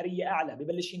ابتكارية أعلى،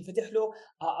 ببلش ينفتح له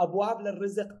أبواب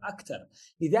للرزق أكثر.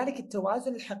 لذلك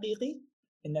التوازن الحقيقي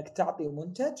إنك تعطي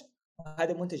منتج،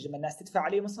 وهذا المنتج لما الناس تدفع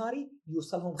عليه مصاري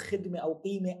يوصلهم خدمة أو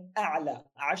قيمة أعلى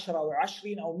 10 أو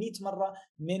 20 أو 100 مرة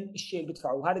من الشيء اللي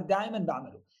بدفعه. وهذا دائما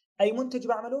بعمله، أي منتج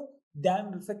بعمله دائما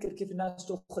بفكر كيف الناس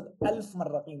تأخذ 1000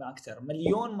 مرة قيمة أكثر،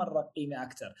 مليون مرة قيمة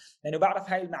أكثر، لأنه بعرف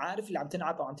هاي المعارف اللي عم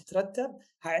تنعطى وعم تترتب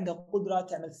هاي عندها قدرة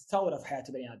تعمل ثورة في حياة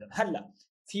بني آدم. هلا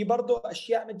في برضو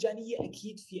اشياء مجانيه،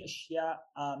 اكيد في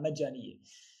اشياء مجانيه.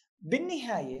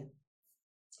 بالنهايه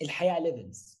الحياه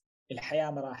ليفلز،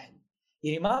 الحياه مراحل.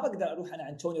 يعني ما بقدر اروح انا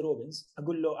عند توني روبنز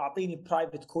اقول له اعطيني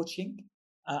برايفت كوتشنج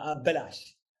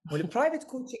ببلاش، والبرايفت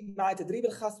كوتشنج مع تدريب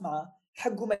الخاص معه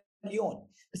حقه مليون.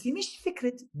 بس هي مش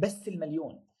فكره بس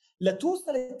المليون،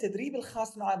 لتوصل التدريب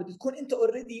الخاص معه بدك تكون انت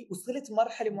اوريدي وصلت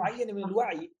مرحله معينه من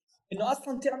الوعي انه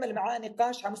اصلا تعمل معاه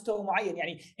نقاش على مستوى معين.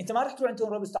 يعني انت ما راح تروح عند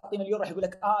توني روبنز تعطيه مليون راح يقول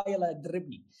لك يلا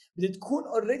دربني. بدك تكون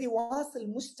اوريدي واصل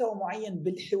مستوى معين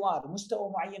بالحوار، مستوى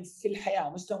معين في الحياه،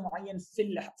 مستوى معين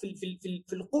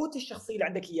في القوه الشخصيه اللي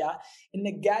عندك اياه،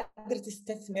 انك قادر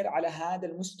تستثمر على هذا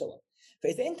المستوى.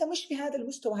 فاذا انت مش في هذا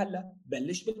المستوى هلا،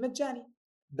 بلش بالمجاني،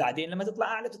 بعدين لما تطلع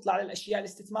اعلى تطلع للاشياء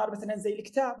الاستثمار مثلا زي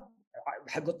الكتاب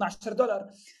حقه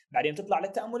 $12، بعدين تطلع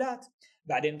للتاملات،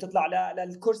 بعدين تطلع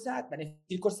للكورسات، بعدين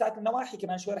في كورسات النواحي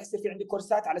كمان شوي راح يصير في عندي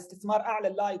كورسات على استثمار اعلى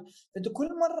اللايف. فانت كل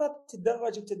مره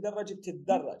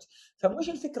بتتدرج. فمش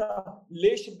الفكره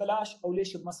ليش ببلاش او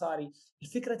ليش بمصاري،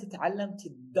 الفكره تتعلم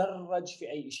تتدرج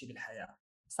في اي شيء بالحياه.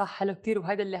 صح، حلو كتير.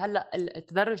 وهذا اللي هلا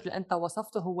التدرج اللي انت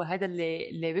وصفته هو هذا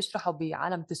اللي بيشرحه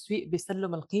بعالم التسويق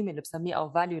بسلم القيمه اللي بسميه او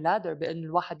فاليو لادر، بانه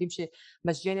الواحد بيمشي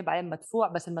مجاني بعدين مدفوع،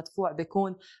 بس المدفوع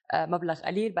بيكون مبلغ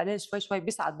قليل، بعدين شوي شوي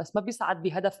بيصعد، بس ما بيصعد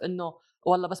بهدف انه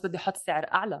والله بس بدي احط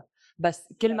سعر اعلى،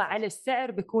 بس كل ما على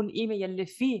السعر بيكون قيمه يلي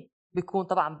فيه بيكون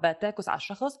طبعا بتعكس على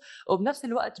الشخص. وبنفس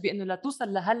الوقت بانه لا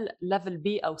توصل لهالليفل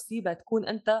بي او سي بتكون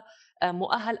انت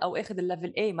مؤهل او اخذ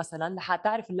الليفل A مثلا لحتى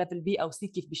تعرف الليفل B او C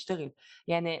كيف بيشتغل.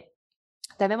 يعني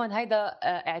تماما هيدا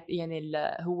يعني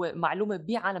هو معلومه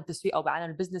بعالم التسويق او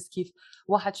بعالم البزنس، كيف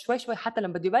واحد شوي شوي حتى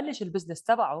لما بده يبلش البزنس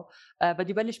تبعه بده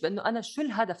يبلش بانه انا شو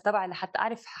الهدف تبعي لحتى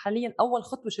اعرف حاليا اول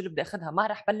خطوه شو اللي بدي اخذها. ما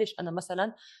رح بلش انا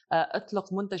مثلا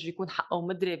اطلق منتج يكون حقه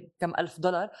مدري كم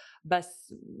 $1000،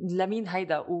 بس لمين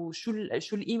هيدا وشو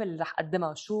شو القيمه اللي رح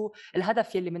اقدمها، شو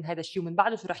الهدف يلي من هذا الشيء، ومن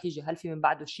بعده شو رح يجي، هل في من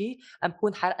بعده شيء ام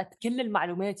بكون حرقت كل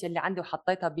المعلومات يلي عندي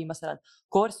وحطيتها بمثلا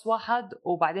كورس واحد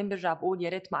وبعدين برجع بقول يا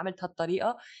ريت ما عملت هالطريقه.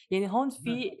 يعني هون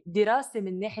في دراسة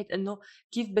من ناحية إنه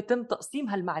كيف بتم تقسيم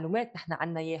هالمعلومات نحن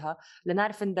عنا إياها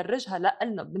لنعرف ندرجها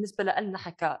لنا بالنسبة لنا نحن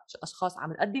كأشخاص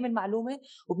عم نقدم المعلومة،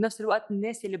 وبنفس الوقت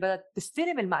الناس اللي بدها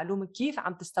تستلم المعلومة كيف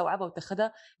عم تستوعبها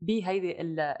وتاخدها بهيدي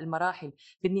المراحل.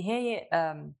 بالنهاية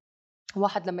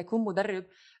واحد لما يكون مدرب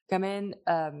كمان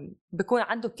بيكون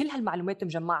عنده كل هالمعلومات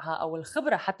مجمعها أو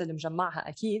الخبرة حتى اللي مجمعها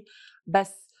أكيد،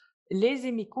 بس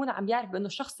لازم يكون عم يعرف بأنه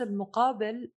الشخص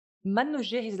المقابل منه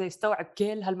جاهز ليستوعب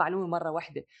كل هالمعلومه مره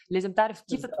واحده. لازم تعرف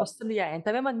كيف توصل لي يعني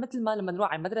تماما مثل ما لما نروح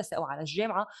على المدرسه او على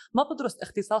الجامعه ما بدرس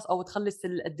اختصاص او تخلص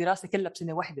الدراسه كلها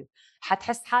بسنه واحده،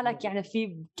 حتحس حالك يعني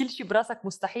في كل شيء براسك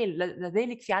مستحيل.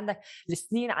 لذلك في عندك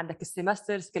السنين، عندك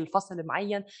السيمسترز، كل فصل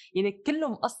معين، يعني كله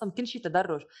مقسم كل شيء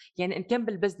تدرج. يعني ان كان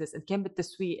بالبزنس، ان كان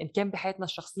بالتسويق، ان كان بحياتنا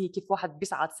الشخصيه، كيف واحد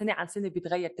بيصعد سنه عن سنه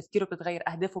بيتغير تفكيره، بيتغير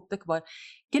اهدافه، بتكبر،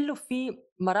 كله في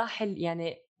مراحل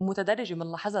يعني متدرجه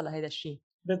بنلاحظها لهذا الشيء.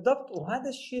 بالضبط. وهذا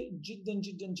الشيء جدا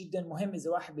جدا جدا مهم.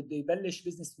 اذا واحد بده يبلش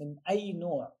بزنس من اي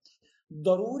نوع،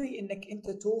 ضروري انك انت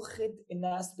تاخذ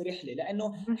الناس برحله.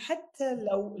 لانه حتى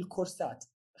لو الكورسات،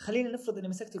 خلينا نفرض اني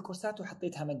مسكت الكورسات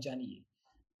وحطيتها مجانيه،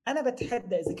 انا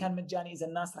بتحدى اذا كان مجاني اذا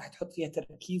الناس راح تحط فيها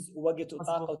تركيز ووقت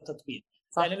وطاقه وتطبيق.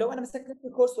 لانه لو انا مسكت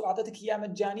الكورس واعطيتك اياه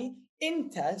مجاني،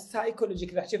 انت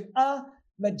سايكولوجيك راح تشوف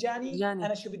مجاني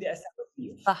انا شو بدي اسوي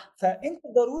فيه. صح. فانت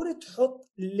ضروري تحط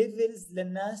ليفلز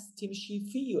للناس تمشي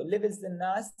فيه، ليفلز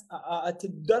للناس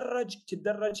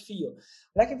تتدرج فيه.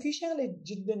 لكن في شغله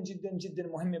جدا جدا جدا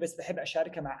مهمه بس بحب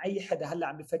اشاركها مع اي حدا هلا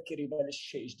عم بفكر يبلش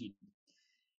شيء جديد.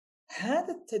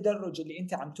 هذا التدرج اللي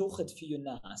انت عم تاخذ فيه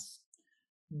الناس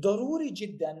ضروري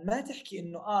جدا ما تحكي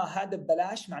انه هذا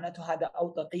ببلاش معناته هذا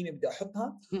اوطى قيمه بدي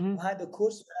احطها، وهذا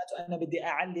كورس معناته انا بدي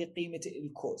اعلي قيمه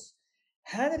الكورس.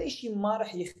 هذا الاشي ما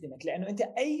راح يخدمك، لانه انت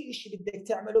اي اشي بدك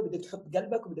تعمله بدك تحط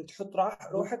قلبك وبدك تحط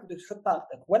روحك وبدك تحط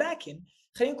طاقتك. ولكن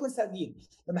خلينا نكون صادقين،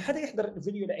 لما حدا يحضر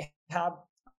فيديو لإيهاب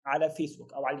على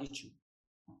فيسبوك او على اليوتيوب،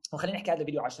 وخلينا نحكي هذا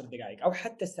الفيديو 10 دقائق او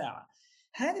حتى ساعه،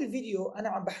 هذا الفيديو انا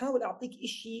عم بحاول اعطيك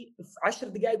شيء في 10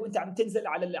 دقائق وانت عم تنزل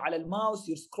على الماوس،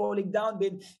 يور سكرولينج داون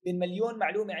بين مليون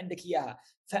معلومه عندك اياها.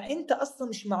 فانت اصلا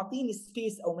مش معطيني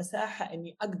سبيس او مساحه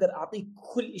اني اقدر اعطيك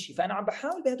كل شيء. فانا عم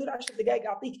بحاول بهدول 10 دقائق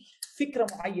اعطيك فكره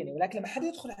معينه. ولكن لما حدا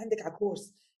يدخل عندك على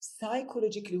كورس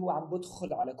سايكولوجيكلي، هو عم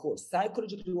بدخل على كورس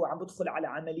سايكولوجيكلي، هو عم بدخل على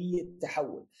عمليه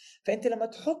تحول. فانت لما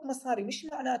تحط مصاري مش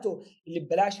معناته اللي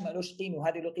ببلاش ما لهش قيمه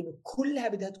وهذه له قيمه، كلها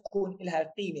بدها تكون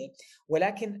لها قيمه.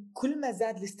 ولكن كل ما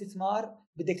زاد الاستثمار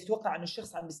بدك تتوقع انه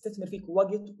الشخص عم بيستثمر فيك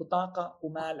وقت وطاقه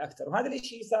ومال اكثر. وهذا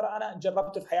الشيء صار انا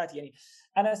جربته في حياتي. يعني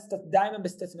انا دائما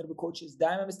بستثمر بكوتشز،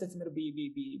 دائما بستثمر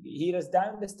بهيرز،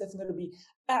 دائما بستثمر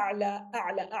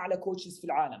باعلى كوتشز في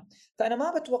العالم. فانا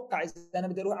ما بتوقع اذا انا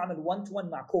بدي اروح اعمل 1 تو 1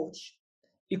 مع كوتش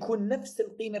يكون نفس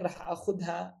القيمه اللي راح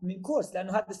اخذها من كورس،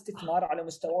 لانه هذا استثمار على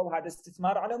مستوى وهذا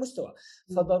استثمار على مستوى.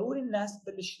 فضروري الناس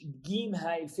تبلش تقيم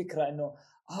هاي الفكره انه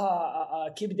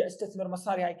كيف بدي استثمر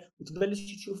مصاري هاي،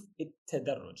 وتبلش تشوف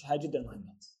التدرج. هاي جدا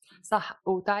مهمه. صح.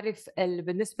 وتعرف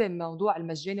بالنسبة لموضوع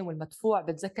المجاني والمدفوع،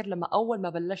 بتذكر لما أول ما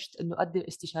بلشت إنه أقدم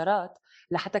استشارات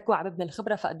لحتى أكون عم ببني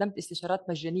الخبرة، فقدمت استشارات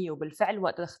مجانية، وبالفعل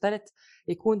وقت اخترت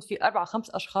يكون في 4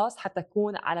 5 أشخاص حتى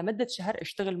أكون على مدة شهر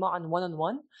اشتغل معهم 1 on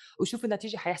 1 وشوف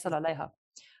النتيجة حيحصل عليها.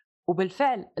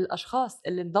 وبالفعل الأشخاص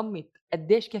اللي انضمت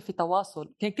قديش كان في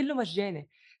تواصل، كان كله مجاني،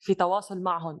 في تواصل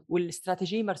معهم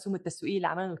والاستراتيجية مرسومة التسويقية اللي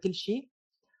عملوا وكل شيء،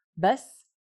 بس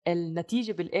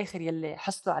النتيجة بالآخر يلي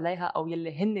حصلوا عليها أو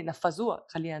يلي هن نفذوها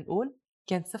خلينا نقول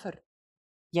كانت 0.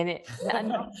 يعني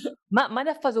لأنه ما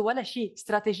نفذوا ولا شيء.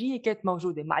 استراتيجية كانت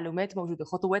موجودة، معلومات موجودة،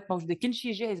 خطوات موجودة، كل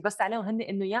شيء جاهز، بس عليهم هن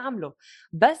إنه يعملوا،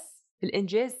 بس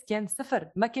الإنجاز كان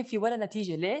 0، ما كان في ولا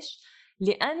نتيجة. ليش؟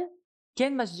 لأن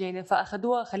كان مجاني،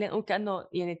 فأخذوها خلينا نقول كأنه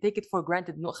يعني take it for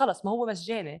granted، إنه خلص ما هو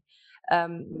مجاني،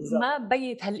 ما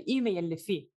بيت هالقيمة يلي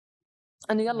فيه،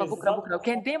 انه يلا بكره بالضبط. بكره.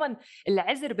 وكان دائما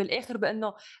العذر بالاخر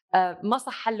بانه ما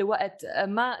صح لي وقت،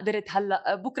 ما قدرت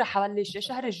هلا، بكره حبلش،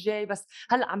 الشهر الجاي، بس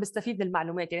هلا عم بستفيد من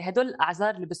المعلومات. يعني هدول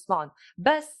الاعذار اللي بسمعهم.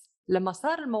 بس لما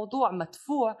صار الموضوع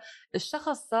مدفوع،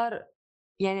 الشخص صار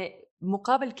يعني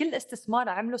مقابل كل استثمار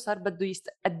عمله صار بده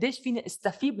قديش فيني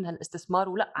استفيد من هالاستثمار،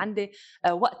 ولا عندي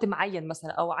وقت معين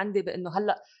مثلا، او عندي بانه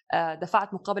هلا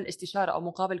دفعت مقابل استشاره او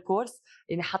مقابل كورس،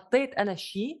 يعني حطيت انا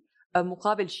شيء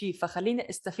مقابل شيء، فخليني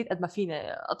استفيد قد ما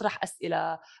فيني، اطرح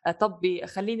اسئله، طبي،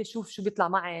 خليني اشوف شو بيطلع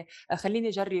معي، خليني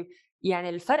اجرب. يعني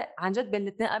الفرق عن جد بين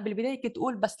الاثنين، بالبدايه كنت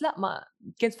اقول بس لا، ما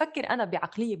كنت فكر انا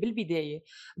بعقليه بالبدايه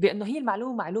بانه هي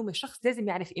المعلومه معلومه، الشخص لازم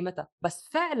يعرف قيمتها. بس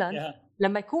فعلا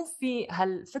لما يكون في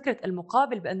هالفكره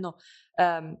المقابل بانه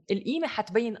القيمه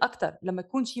حتبين اكثر لما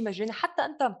يكون شيء مجاني. حتى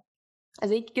انت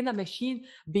زي كنا ماشيين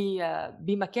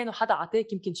بمكان وحدا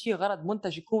عطاك يمكن شيء غرض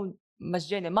منتج يكون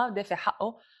مجاني ما دافع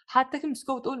حقه،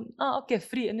 حتمسكه وتقول اوكي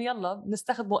فري، انه يلا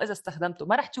نستخدمه، اذا استخدمته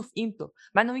ما رح تشوف قيمته،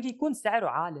 مع انه يمكن يكون سعره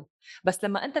عالي. بس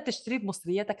لما انت تشتريه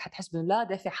بمصرياتك حتحس بانه لا،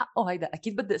 دافع حقه، هيدا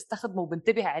اكيد بدي استخدمه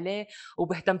وبنتبه عليه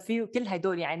وبهتم فيه وكل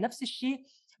هدول. يعني نفس الشيء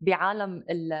بعالم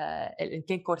ان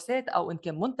كان كورسات او ان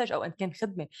كان منتج او ان كان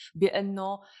خدمه،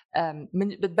 بانه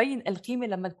بتبين القيمه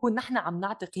لما نكون نحن عم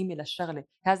نعطي قيمه للشغله.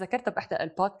 هذا ذكرتها باحدى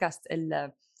البودكاست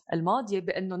الماضيه،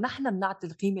 بانه نحن بنعطي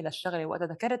القيمه للشغله. وقتها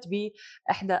ذكرت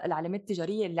باحدى العلامات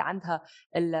التجاريه اللي عندها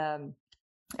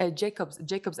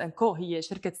جيكوبز اند كو، هي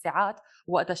شركه ساعات.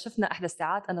 وقتها شفنا احدى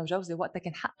الساعات انا وجوزي، وقتها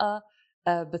كان حقها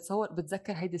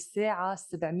بتذكر هيدي الساعه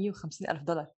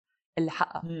 $750,000 اللي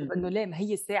حقها. انه ليه؟ ما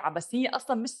هي ساعه، بس هي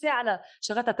اصلا مش ساعه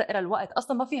لشغلتها تقرا الوقت،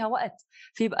 اصلا ما فيها وقت،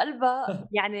 في بقلبها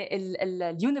يعني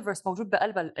اليونيفرس موجود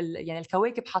بقلبها، يعني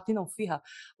الكواكب حاطينهم فيها،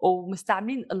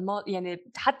 ومستعملين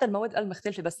يعني حتى المواد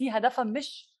المختلفه، بس هي هدفها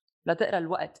مش لتقرا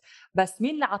الوقت. بس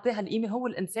مين اللي عطاها القيمه؟ هو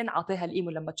الانسان عطاها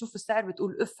القيمه. لما تشوف السعر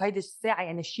بتقول اف، هيدي الساعه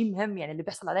يعني شيء مهم، يعني اللي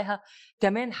بيحصل عليها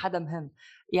كمان حدا مهم.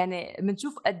 يعني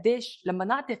بنشوف قديش لما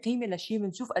نعطي قيمه لشيء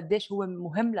بنشوف قديش هو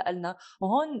مهم لنا.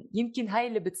 وهون يمكن هاي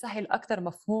اللي بتسهل اكثر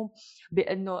مفهوم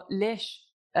بانه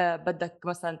ليش بدك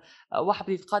مثلا واحد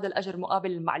بده يتقاضى الاجر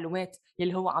مقابل المعلومات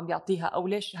يلي هو عم يعطيها، او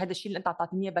ليش هذا الشيء اللي انت عم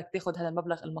تعطيني بدك تاخذ هذا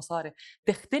المبلغ المصاري.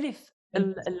 تختلف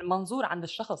المنظور عند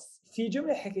الشخص. في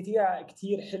جملة حكيتيها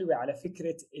كتير حلوة على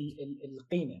فكرة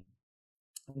القيمة.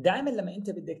 دائما لما انت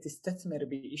بدك تستثمر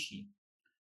بشيء،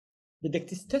 بدك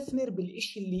تستثمر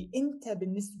بالشيء اللي انت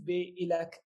بالنسبة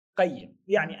لك قيم.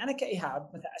 يعني انا كإيهاب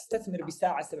مثلا استثمر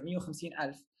بساعة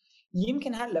 750,000،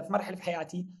 يمكن هلا في مرحلة في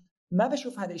حياتي ما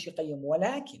بشوف هذا الشيء قيم،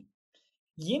 ولكن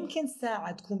يمكن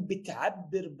ساعة تكون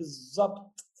بتعبر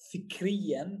بالضبط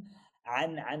فكريا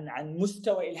عن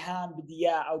مستوى إلهام بدي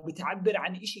إياه، أو بتعبر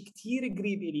عن شيء كتير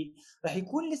قريب إلي، رح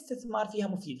يكون الاستثمار فيها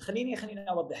مفيد. خليني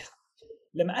أوضحها.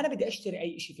 لما أنا بدي أشتري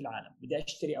أي شيء في العالم، بدي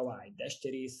أشتري أواعي، بدي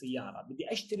أشتري سيارة،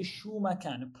 بدي أشتري شو ما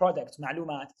كان برودكت،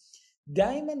 معلومات،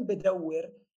 دائما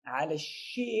بدور على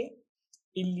الشيء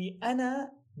اللي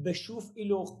أنا بشوف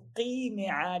له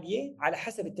قيمة عالية على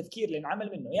حسب التفكير اللي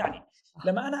انعمل منه. يعني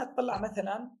لما أنا أطلع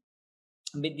مثلا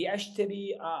بدي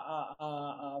أشتري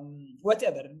وات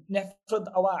ايفر، نفرض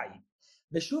أواعي،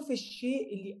 بشوف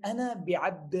الشيء اللي أنا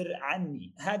بيعبر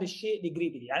عني، هذا الشيء اللي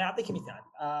قريب لي. يعني أعطيك مثال،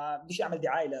 بديش أعمل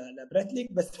دعاية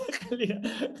لبريتليك، بس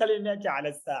خلينا نحكي على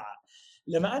الساعة.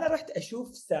 لما أنا رحت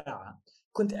أشوف ساعة،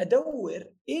 كنت أدور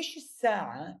إيش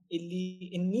الساعة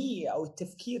اللي النية أو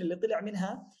التفكير اللي طلع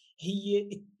منها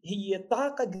هي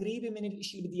طاقه قريبه من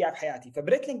الشيء اللي بدي اياه بحياتي.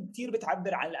 فبريتلينج كثير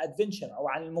بتعبر عن الادفنشر او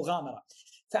عن المغامره،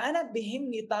 فانا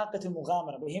بهمني طاقه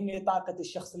المغامره، بهمني طاقه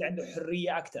الشخص اللي عنده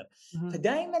حريه اكثر.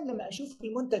 فدائما لما اشوف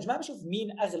المنتج ما بشوف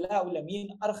مين اغلى ولا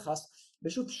مين ارخص،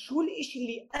 بشوف شو الشيء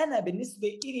اللي انا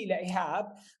بالنسبه لي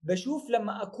لايهاب بشوف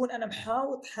لما اكون انا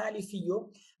محاوط حالي فيه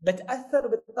بتاثر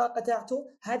بالطاقه تاعته،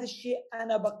 هذا الشيء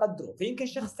انا بقدره. فيمكن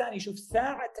شخص ثاني يشوف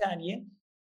ساعه ثانيه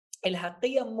لها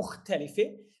قيم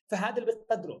مختلفه، فهذا اللي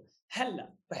بتقدره.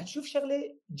 هلا رح تشوف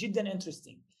شغله جدا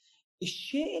انترستينج،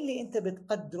 الشيء اللي انت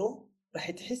بتقدره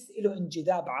رح تحس له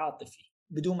انجذاب عاطفي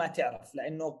بدون ما تعرف،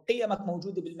 لانه قيمك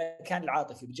موجوده بالمكان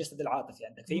العاطفي، بالجسد العاطفي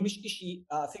عندك، فهي مش شيء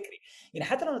فكري. يعني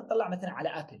حتى لو نطلع مثلا على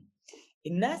ابل،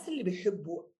 الناس اللي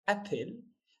بيحبوا ابل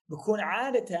بكون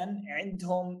عاده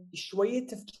عندهم شويه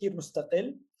تفكير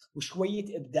مستقل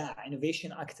وشويه ابداع،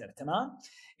 انوفيشن اكثر. تمام.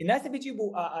 الناس اللي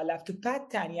بيجيبوا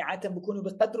لابتوبات ثانيه عاده بيكونوا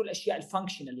بيقدروا الاشياء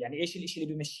الفانكشنال، يعني ايش الشيء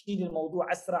اللي بيمشي لي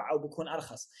الموضوع اسرع او بيكون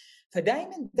ارخص.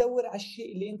 فدائما تدور على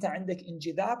الشيء اللي انت عندك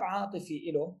انجذاب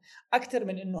عاطفي له اكثر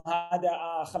من انه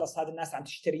هذا خلص هذا الناس عم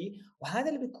تشتريه، وهذا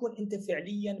اللي بتكون انت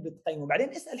فعليا بتقيمه. بعدين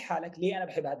اسال حالك ليه انا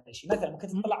بحب هذا الشيء. مثلا ممكن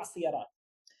تطلع على السيارات،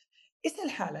 اسال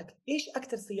حالك ايش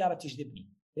اكثر سياره تجذبني،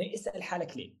 يعني اسال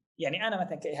حالك ليه. يعني انا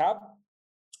مثلا كإيهاب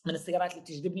من السيارات اللي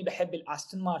تجذبني بحب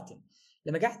الاستون مارتن.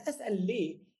 لما قعدت اسال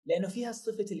ليه، لانه فيها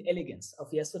صفه الاليجنس او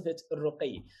فيها صفه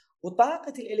الرقي،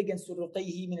 وطاقه الاليجنس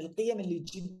والرقي هي من القيم اللي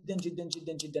جدا جدا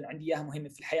جدا جدا عندي اياها مهمه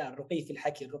في الحياه. الرقي في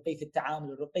الحكي، الرقي في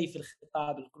التعامل، الرقي في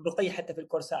الخطاب، الرقي حتى في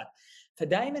الكورسات.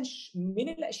 فدائما من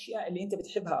الاشياء اللي انت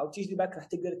بتحبها او تجذبك رح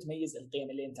تقدر تميز القيم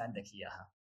اللي انت عندك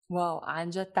اياها. واو، عن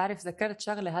جد تعرف ذكرت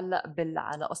شغله هلا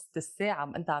على قصه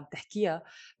الساعه انت عم تحكيها،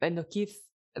 بانه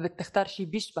كيف بدك تختار شيء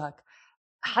بيشبهك.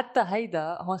 حتى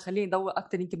هيدا هون خليني ادور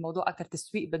اكثر، يمكن موضوع اكثر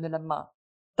تسويق، بانه لما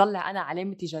طلع انا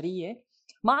علامه تجاريه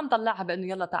ما عم طلعها بانه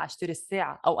يلا تعال اشتري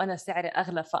الساعه، او انا سعري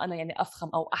اغلى فانا يعني افخم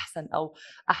او احسن او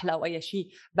احلى او اي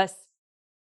شيء. بس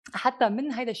حتى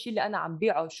من هيدا الشيء اللي انا عم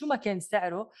بيعه شو ما كان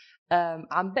سعره،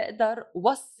 عم بقدر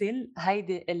وصل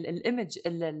هيدي الايمج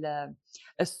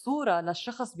الصوره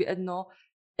للشخص، بانه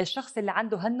الشخص اللي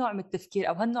عنده هالنوع من التفكير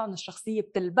او هالنوع من الشخصيه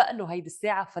بتلبق له هيدي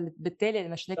الساعه، فبالتالي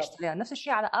مشان هيك اشتريها. نفس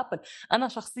الشيء على ابل. انا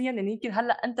شخصيا يعني يمكن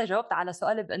هلا انت جاوبت على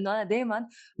سؤالي بانه انا دائما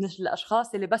مش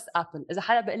الاشخاص اللي بس ابل. اذا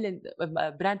حدا بيقول لي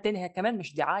براند تاني، هي كمان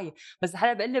مش دعايه، بس اذا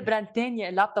حدا بيقول لي براند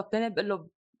تاني لابتوب تاني بقول له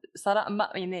صراحه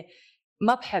ما يعني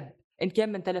ما بحب، ان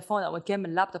كان من تليفون او ان كان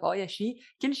من لابتوب او اي شيء،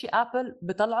 كل شيء ابل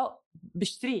بطلعه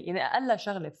بشتريه، يعني اقل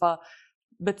شغله.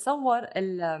 فبتصور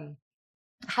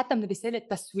حتى من الرساله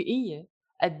التسويقيه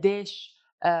قديش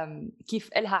كيف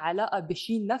إلها علاقه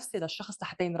بشيء نفسي للشخص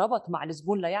لحتى ينربط مع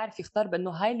الزبون، ليعرف يختار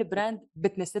بانه هاي البراند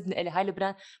بتناسبني الي، هاي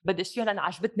البراند بدي اشتريها لان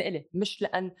عجبتني الي، مش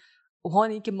لان.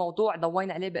 وهون يمكن موضوع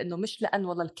ضوينا عليه، بانه مش لان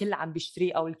والله الكل عم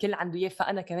بيشتريه او الكل عنده اياه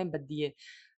فانا كمان بدي اياه.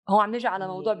 هون عم نيجي على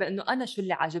موضوع بانه انا شو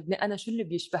اللي عاجبني، انا شو اللي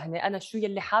بيشبهني، انا شو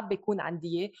يلي حابه يكون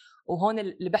عندي اياه، وهون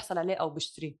اللي بحصل عليه او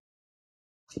بشتريه.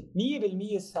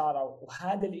 100% سارة،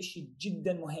 وهذا الاشي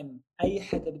جدا مهم اي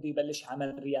حدا بده يبلش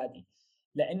عمل ريادي،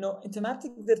 لانه انت ما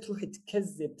بتقدر تروح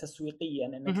تكذب تسويقيا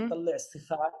انك تطلع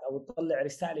صفات او تطلع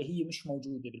رساله هي مش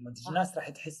موجوده بالمنتج، الناس راح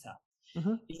تحسها.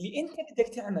 اللي انت بدك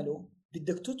تعمله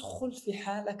بدك تدخل في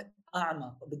حالك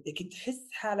اعمق، بدك تحس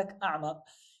حالك اعمق،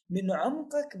 من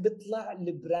عمقك بيطلع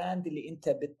البراند اللي انت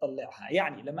بتطلعها.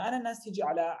 يعني لما انا الناس تيجي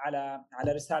على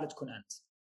رساله كن انت،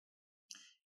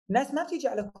 الناس ما بتيجي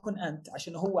على كون انت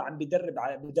عشان هو عم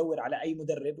بدور على اي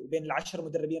مدرب، وبين العشر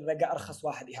مدربين لقى ارخص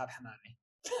واحد ايهاب حمامه.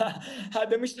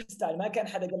 هذا مش الستايل. ما كان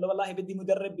حدا قال له والله بدي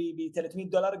مدرب ب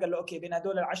 $300 قال له اوكي بين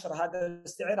هدول العشره هذا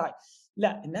السعر هاي.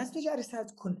 لا، الناس بتيجي على رساله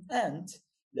كون انت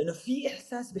لانه في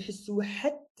احساس بحسوه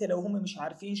حتى لو هم مش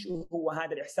عارفين شو هو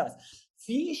هذا الاحساس،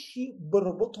 في شيء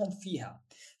بربطهم فيها.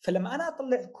 فلما انا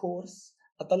اطلع كورس،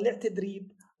 اطلع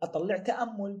تدريب، اطلع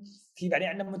تامل، في بعدين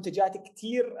عندنا منتجات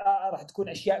كثير راح تكون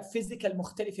اشياء فيزيكال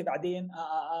مختلفه بعدين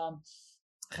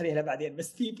خليها بعدين.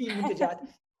 بس في منتجات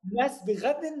الناس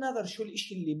بغض النظر شو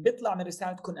الاشي اللي بيطلع من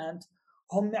رساله كن انت،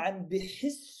 هم عم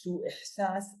بحسوا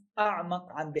احساس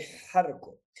اعمق عم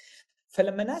بيحركوا.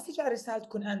 فلما ناس تيجي على رساله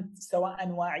كن انت سواء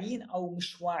واعيين او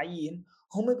مش واعيين،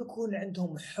 هم بيكون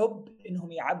عندهم حب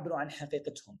انهم يعبروا عن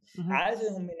حقيقتهم.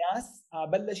 عاده هم ناس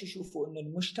بلشوا يشوفوا انه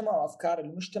المجتمع وافكار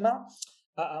المجتمع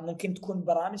ممكن تكون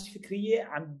برامج فكريه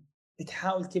عم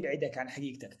بتحاول تبعدك عن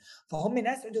حقيقتك. فهم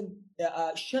ناس عندهم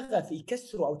شغف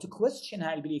يكسروا او تكويستشن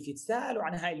هاي البليف، يتساءلوا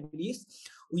عن هاي البليف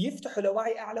ويفتحوا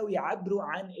لوعي اعلى ويعبروا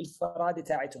عن الفرادة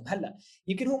تاعتهم. هلا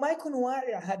يمكن هو ما يكون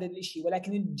واعي على هذا الشيء،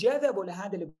 ولكن انجذبوا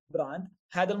لهذا البراند،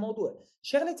 هذا الموضوع.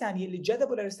 شغله ثانيه اللي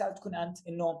جذبوا لرساله تكون انت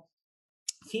انه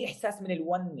في احساس من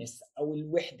الونس او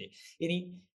الوحده.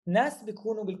 يعني ناس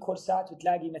بيكونوا بالكورسات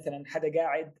وتلاقي مثلا حدا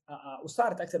قاعد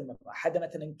وصارت اكثر من مره، حدا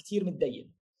مثلا كثير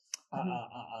متدين،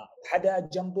 وحدا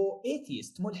جنبه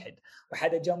ايثيست ملحد،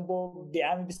 وحدا جنبه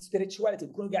بيعمل بالسبيريتشواليتي،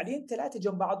 بيكونوا قاعدين ثلاثه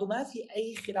جنب بعض وما في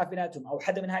اي خلاف بيناتهم، او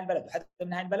حدا من هاي البلد وحدا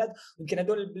من هاي البلد، ويمكن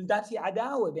هدول البلدان في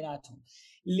عداوه بيناتهم.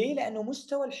 ليه؟ لانه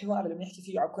مستوى الحوار اللي بنحكي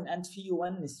فيه عكون انت فيه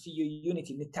ونس، فيه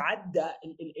يونيتي، بنتعدى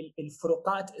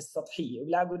الفروقات السطحيه،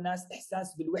 ولاقوا الناس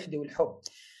احساس بالوحده والحب.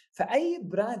 فاي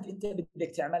براند انت بدك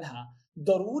تعملها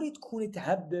ضروري تكون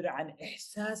تعبر عن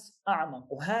احساس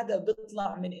اعمق، وهذا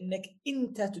بيطلع من انك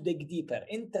انت تدق ديبر،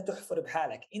 انت تحفر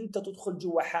بحالك، انت تدخل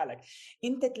جوا حالك،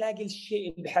 انت تلاقي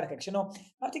الشيء اللي بحركك. شنو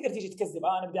ما تقدر تيجي تكذب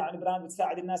انا بدي اعمل براند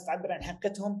بتساعد الناس تعبر عن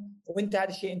حقتهم وانت هذا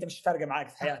الشيء انت مش فارقه معك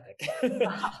في حياتك.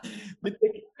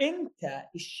 بدك انت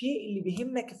الشيء اللي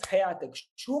بيهمك في حياتك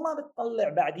شو ما بتطلع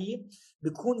بعديه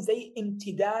بيكون زي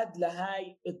امتداد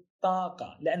لهاي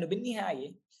الطاقه، لانه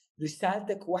بالنهايه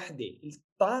رسالتك وحده،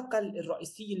 الطاقه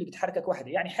الرئيسيه اللي بتحركك وحده.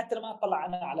 يعني حتى لما اطلع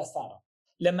انا على ساره،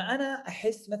 لما انا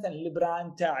احس مثلا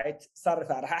البراند تاعت ساره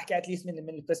رفاعي، راح احكي اتليست من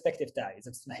البرسبكتيف تاعي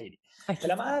اذا بتسمحي لي.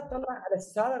 فلما انا اطلع على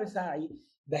ساره رفاعي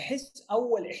بحس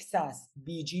اول احساس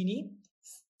بيجيني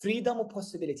فريدم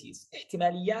وبوسيبيليتيز،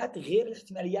 احتماليات غير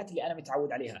الاحتماليات اللي انا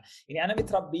متعود عليها. يعني انا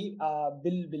متربي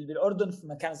بالاردن، في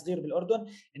مكان صغير بالاردن،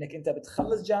 انك انت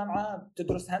بتخلص جامعه،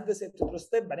 بتدرس هندسه، بتدرس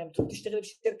طب، بعدين بتروح تشتغل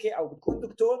بشركه او بتكون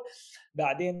دكتور،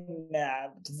 بعدين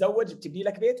بتتزوج، بتبني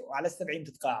لك بيت، وعلى ال70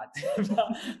 بتتقاعد.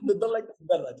 بتضلك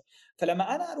تتدرج.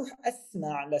 فلما انا اروح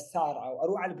اسمع لساره او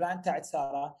اروح على البراند تاعت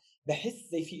ساره بحس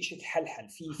زي في شيء تحلحل،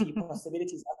 في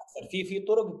possibilities اكثر، في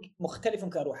طرق مختلفه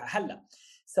ممكن اروحها. هلا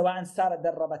سواء ساره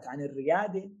دربت عن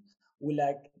الرياده،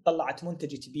 ولا طلعت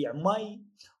منتج تبيع مي،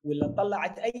 ولا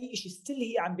طلعت اي شيء، ستيل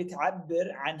هي عم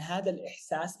بتعبر عن هذا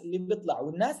الاحساس اللي بيطلع.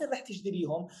 والناس اللي راح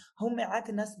تشتريهم هم عاد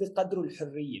الناس بيقدروا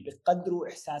الحريه، بيقدروا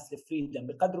احساس الفريدم،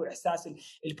 بيقدروا احساس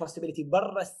البوسيبيليتي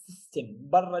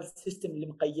برا السيستم اللي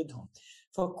مقيدهم.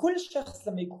 فكل شخص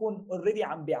لما يكون اوريدي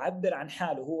عم بيعبر عن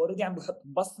حاله، هو اوريدي عم بيحط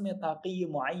بصمه طاقيه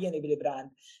معينه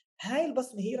بالبراند، هاي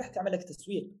البصمه هي راح تعمل لك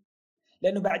تسويق،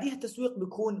 لانه بعديها التسويق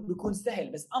بيكون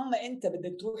سهل. بس اما انت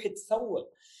بدك تروح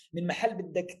تسوق من محل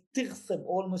بدك تغصب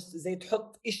اولموست، زي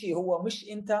تحط إشي هو مش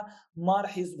انت، ما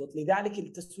راح يزبط. لذلك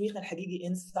التسويق الحقيقي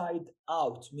انسايد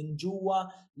اوت، من جوا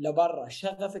لبرا،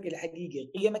 شغفك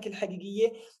الحقيقي، قيمك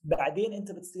الحقيقيه، بعدين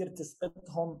انت بتصير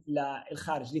تسقطهم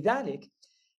للخارج. لذلك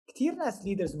كثير ناس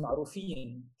ليدرز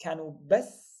معروفين كانوا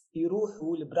بس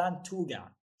يروحوا البراند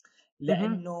توقع،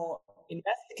 لانه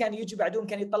الناس اللي كانوا يجوا بعدهم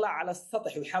كان يطلع على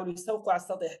السطح ويحاولوا يسوقوا على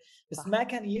السطح، بس صح. ما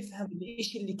كان يفهم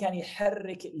الشيء اللي كان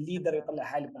يحرك الليدر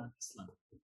يطلع هاي البراند اصلا.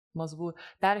 مزبوط.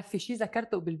 تعرف في شيء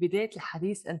ذكرته بالبداية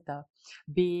الحديث أنت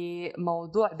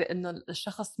بموضوع بأنه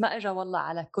الشخص ما إجا والله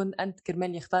على كن أنت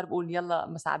كرمال يختار بقول يلا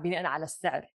مساعبيني أنا على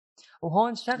السعر.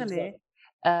 وهون شغلة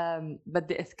بالضبط.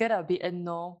 بدي أذكرها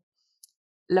بأنه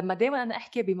لما دايما أنا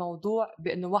أحكي بموضوع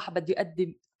بأنه واحد بده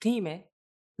يقدم قيمة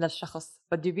للشخص،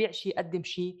 بده يبيع شيء، يقدم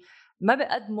شيء، ما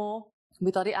بقدمه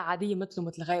بطريقة عادية مثله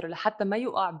مثل غيره، لحتى ما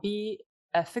يوقع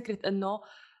بفكرة أنه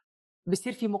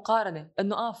بصير في مقارنة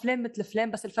إنه فلان مثل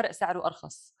فلان بس الفرق سعره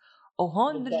أرخص.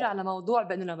 وهون نرجع بالضبط. لموضوع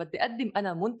بإنه لما بدي أقدم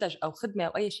أنا منتج أو خدمة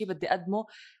أو أي شيء بدي أقدمه،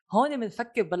 هون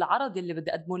بنفكر بالعرض اللي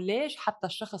بدي أقدمه. ليش حتى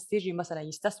الشخص يجي مثلا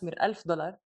يستثمر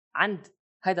 $1000 عند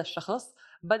هذا الشخص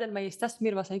بدل ما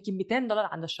يستثمر مثلا يمكن $200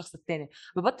 عند الشخص الثاني؟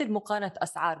 ببطل مقارنة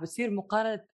أسعار، بتصير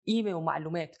مقارنة قيمة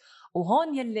ومعلومات.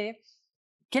 وهون يلي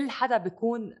كل حدا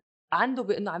بيكون عنده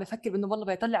بانه عم يفكر بانه والله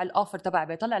بيطلع الاوفر تبعي،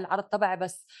 بيطلع العرض تبعي،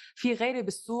 بس في غيري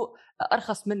بالسوق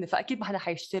ارخص مني، فاكيد ما حدا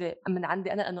حيشتري من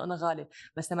عندي انا انه انا غالي.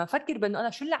 بس لما افكر بانه انا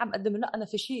شو اللي عم اقدم، لا انا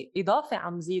في شيء اضافي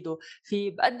عم زيده، في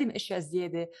بقدم اشياء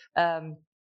زياده،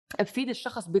 بفيد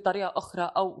الشخص بطريقه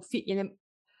اخرى، او في يعني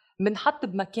بنحط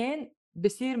بمكان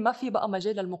بصير ما في بقى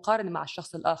مجال للمقارنة مع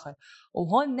الشخص الآخر.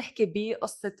 وهون نحكي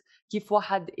بقصة كيف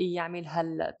واحد يعمل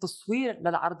هالتصوير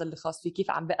للعرض اللي خاص فيه،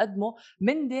 كيف عم بقدمه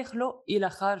من داخله إلى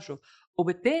خارجه.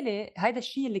 وبالتالي هذا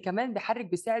الشيء اللي كمان بحرك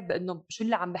بيساعد بانه شو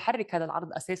اللي عم بحرك هذا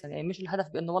العرض اساسا. يعني مش الهدف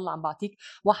بانه والله عم بعطيك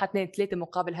 1 2 3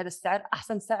 مقابل هذا السعر،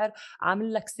 احسن سعر،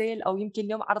 عامل لك سيل، او يمكن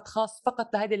اليوم عرض خاص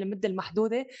فقط لهذه المده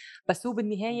المحدوده. بس هو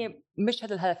بالنهايه مش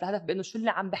هذا الهدف. الهدف بانه شو اللي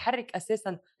عم بحرك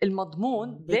اساسا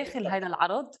المضمون داخل هذا بالضبط.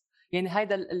 العرض. يعني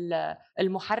هذا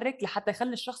المحرك لحتى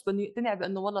يخلي الشخص بانه يقتنع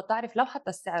بانه والله تعرف لو حتى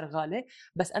السعر غالي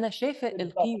بس انا شايفه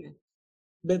بالضبط. القيمه.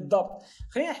 بالضبط.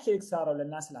 خليني احكي لك ساره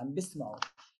وللناس اللي عم بيسمعوا،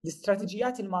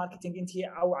 الاستراتيجيات الماركتينج انت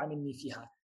اوعى مني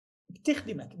فيها.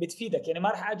 بتخدمك بتفيدك. يعني ما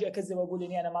راح اجي اكذب واقول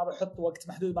اني انا ما بحط وقت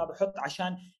محدود، ما بحط،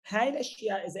 عشان هاي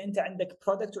الاشياء اذا انت عندك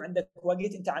برودكت وعندك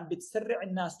وقت انت عم بتسرع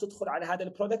الناس تدخل على هذا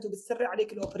البرودكت وبتسرع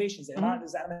عليك الاوبريشنز. يعني ما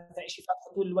اذا انا مثلا شيء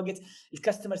فاتح طول الوقت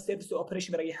الكاستمر سيرفيس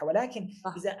والاوبريشن بريحها، ولكن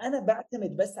صح. اذا انا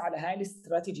بعتمد بس على هاي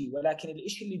الاستراتيجي ولكن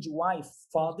الشيء اللي جواي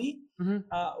فاضي،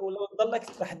 ولو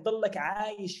تضلك راح تضلك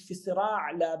عايش في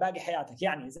صراع لباقي حياتك.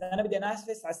 يعني اذا انا بدي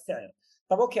انافس على السعر،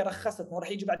 طب اوكي رخصت، مو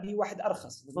راح يجي بعدي واحد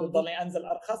ارخص، بضلني انزل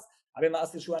ارخص على ما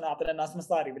اصير شو انا اعطي للناس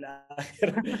مصاري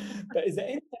بالاخر. فاذا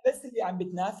انت بس اللي عم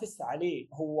بتنافس عليه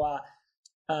هو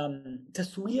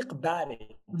تسويق بارد،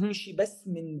 شيء بس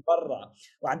من برا،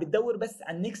 وعم بتدور بس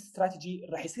عن نيكست استراتيجي،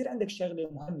 راح يصير عندك شغله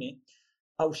مهمه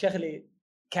او شغله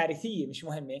كارثيه مش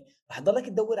مهمه، راح تضلك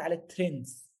تدور على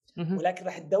الترندز. ولكن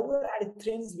راح تدور على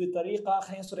الترندز بطريقه،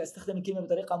 خلينا نصير استخدم الكلمه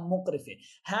بطريقه مقرفه.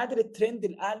 هذا الترند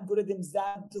الالجوريثم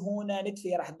زاد هنا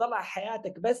نتفه، راح تضل على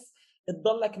حياتك بس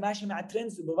تضلك ماشي مع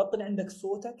ترندز، وببطل عندك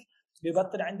صوتك،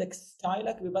 ببطل عندك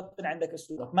ستايلك، ببطل عندك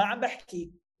اسلوبك. ما عم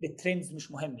بحكي الترندز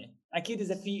مش مهمه، اكيد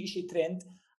اذا في شيء ترند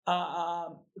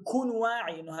كون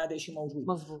واعي انه هذا الشيء موجود.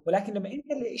 مزبوط. ولكن لما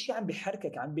انت الشيء عم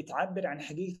بيحركك، عم بتعبر عن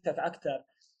حقيقتك اكثر،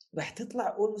 راح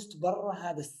تطلع اولموست برا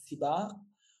هذا السباق.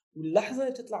 واللحظه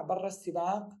اللي تطلع برا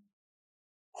السباق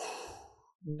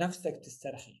نفسك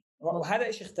تسترخي. وهذا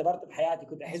الشيء اختبرته بحياتي.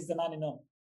 كنت احس زمان انه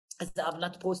اذا ام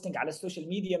نوت بوستنج على السوشيال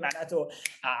ميديا معناته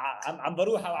عم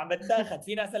بروح او عم بتاخذ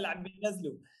في ناس اللي عم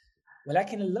بينزلوا.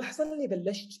 ولكن اللحظه اللي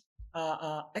بلشت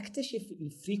اكتشف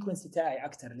الفريكونسي تاعي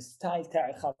اكثر، الستايل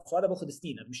تاعي الخاص، وهذا باخذ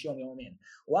سنين مش يوم يومين،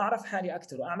 واعرف حالي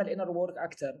اكثر واعمل انر وورك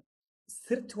اكثر،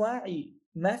 صرت واعي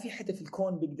ما في حدا في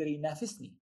الكون بيقدر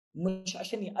ينافسني. مش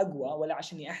عشاني اقوى ولا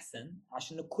عشاني احسن،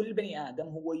 عشان كل بني ادم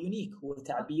هو يونيك، هو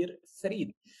تعبير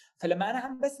فريد. فلما انا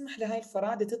عم بسمح لهاي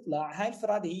الفراده تطلع، هاي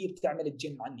الفراده هي اللي بتعمل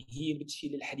الجيم عني، هي اللي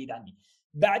بتشيل الحديد عني.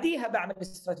 بعديها بعمل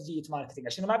استراتيجيه ماركتينج،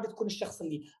 عشان ما بدي تكون الشخص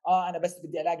اللي انا بس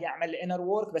بدي الاقي اعمل انر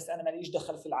وورك بس انا ماليش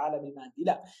دخل في العالم المادي.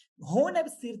 لا، هنا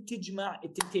بتصير تجمع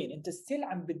التنتين. انت ستيل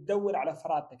عم بتدور على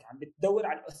فرادتك، عم بتدور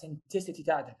على الاوثنتسيتي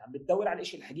تاعتك، عم بتدور على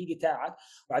الشيء الحقيقي تاعك،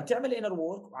 وعم تعمل انر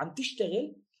وورك وعم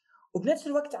تشتغل، وبنفس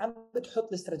الوقت عم بتحط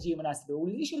الاستراتيجيه المناسبه.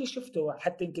 والشيء اللي شفته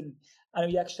حتى يمكن انا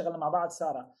وياك اشتغلنا مع بعض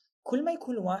ساره، كل ما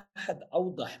يكون واحد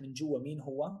اوضح من جوا مين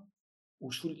هو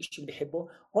وشو الشيء اللي بيحبه،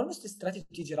 اولموست الاستراتيجي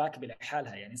بتيجي راكبه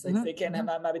لحالها. يعني زي كانها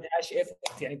ما بدهاش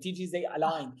ايفورت، يعني بتيجي زي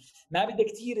الاين، ما بدك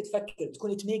كثير تفكر،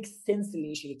 تكون ات ميك سنس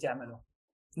الشيء اللي بتعمله.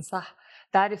 صح.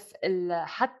 تعرف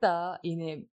حتى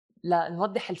يعني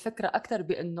لنوضح الفكرة أكتر،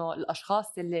 بأنه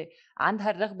الأشخاص اللي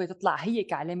عندها الرغبة تطلع هي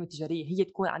كعلامة تجارية، هي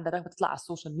تكون عندها رغبة تطلع على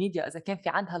السوشيال ميديا، إذا كان في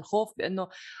عندها الخوف بأنه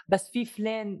بس في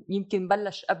فلان يمكن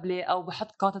بلش قبلي أو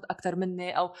بحط كونتنت أكتر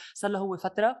مني أو صار له هو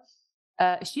فترة.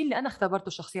 الشيء اللي أنا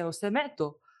اختبرته شخصيا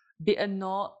وسمعته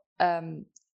بأنه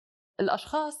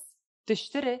الأشخاص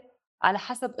تشتري على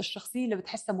حسب الشخصية اللي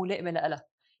بتحسها ملائمة لها.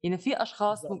 يعني في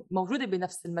أشخاص بالضبط. موجودة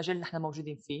بنفس المجال اللي نحن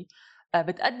موجودين فيه،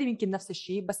 بتقدم يمكن نفس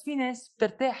الشيء، بس في ناس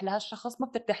بترتاح لهالشخص ما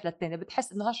بترتاح للتاني،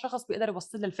 بتحس إنه هالشخص بيقدر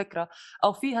يوصل لها الفكرة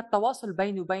أو في هالتواصل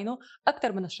بيني وبينه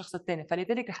أكتر من الشخص التاني،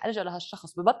 فلذلك رح ألجأ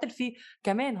لهالشخص. ببطل في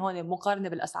كمان هون مقارنة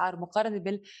بالأسعار،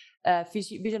 مقارنة في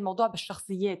شيء بيجي الموضوع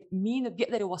بالشخصيات، مين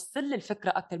بيقدر يوصل لي الفكرة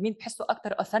أكتر، مين بحسه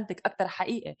أكتر أوثنتيك، أكتر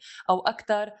حقيقي، أو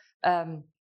أكتر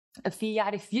في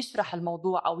يعرف يشرح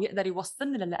الموضوع أو يقدر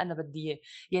يوصلني للي أنا بدي إياه.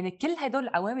 يعني كل هدول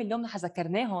العوامل اللي نحن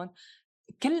ذكرناهم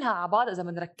كلها على بعض إذا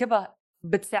بنركبها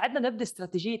بتساعدنا نبدي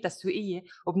استراتيجية تسويقية،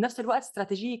 وبنفس الوقت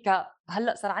استراتيجية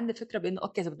هلأ صار عندي فكرة بإنه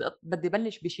أوكي إذا بدي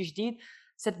بلش بشيء جديد،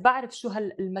 صرت بعرف شو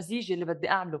المزيج اللي بدي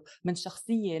أعمله من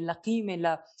شخصية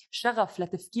لقيمة لشغف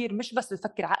لتفكير، مش بس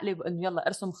بفكر عقلي بإنه يلا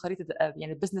ارسم خريطة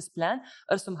يعني بزنس بلان،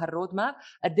 ارسم هالرود ماب،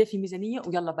 قد ايه في ميزانية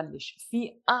ويلا بلش.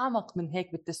 في أعمق من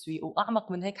هيك بالتسويق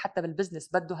وأعمق من هيك حتى بالبزنس،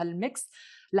 بده هالميكس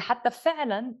لحتى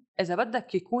فعلا إذا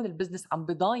بدك يكون البزنس عم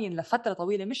بضاين لفترة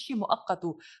طويلة، مش شيء مؤقت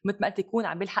ومثل ما قلت يكون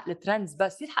عم بيلحق الترندز،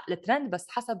 بس يلحق الترند بس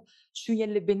حسب شو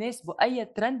يلي بيناسبه، أي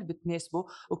ترند بتناسبه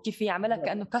وكيف يعملها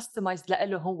كأنه كاستمايز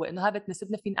له هو، إنه هذا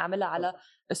بتناسبنا فين أعملها على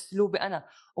أسلوبي أنا.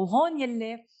 وهون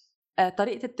يلي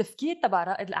طريقة التفكير تبع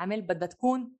رائد الأعمال بدها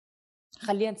تكون،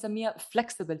 خلينا نسميها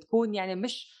فلكسبل، تكون يعني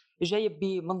مش جايب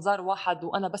بمنظار واحد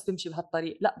وانا بس بمشي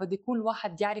بهالطريق، لا بده يكون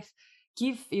الواحد يعرف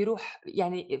كيف يروح،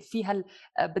 يعني في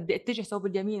بدي اتجه صوب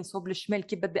اليمين صوب الشمال،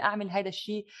 كيف بدي اعمل هذا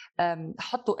الشيء،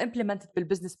 احطه امبلمنت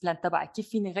بالبزنس بلان تبعي، كيف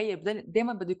فيني غير.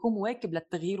 دائما بده يكون مواكب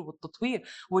للتغيير والتطوير.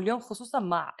 واليوم خصوصا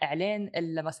مع اعلان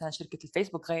مثلا شركه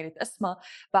الفيسبوك غيرت اسمها،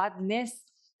 بعد الناس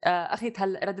اخذت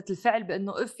ردة الفعل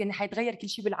بانه اف يعني حيتغير كل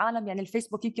شيء بالعالم، يعني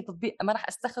الفيسبوك يمكن تطبيق ما راح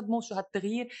استخدمه، شو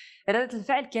هالتغيير. ردة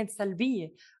الفعل كانت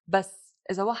سلبية، بس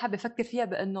إذا واحد بفكر فيها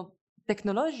بأنه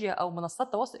تكنولوجيا او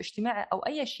منصات تواصل اجتماعي او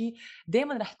اي شيء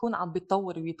دائما رح يكون عم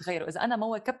بيتطور ويتغير، واذا انا ما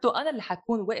واكبته انا اللي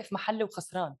حكون واقف محلي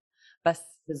وخسران.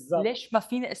 بس بالضبط. ليش ما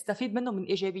فيني استفيد منه من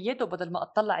ايجابياته بدل ما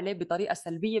اطلع عليه بطريقه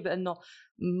سلبيه بانه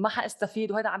ما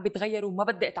حاستفيد وهذا عم بيتغير وما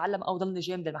بدي اتعلم او ضلني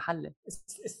جامده محلي.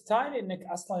 ستايل انك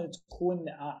اصلا تكون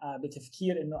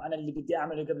بتفكير انه انا اللي بدي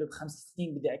اعمله قبل ب5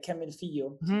 سنين بدي اكمل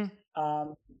فيه.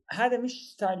 هذا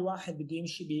مش ستايل واحد بده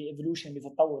يمشي بايفولوشن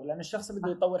بتطور، لان الشخص اللي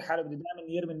بده يطور حاله بده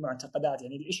دائما يرمي المعتقدات.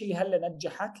 يعني الشيء اللي هلا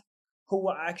نجحك هو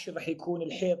اكشن رح يكون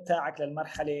الحيط تاعك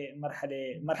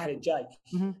المرحله الجاي.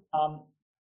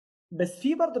 بس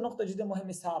في برضه نقطه جدا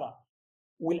مهمه ساره،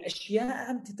 والاشياء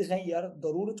عم تتغير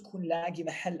ضروري تكون لاقي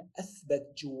محل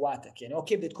اثبت جواتك. يعني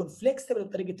اوكي بدها تكون فليكسبل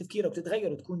بطريقه تفكيرك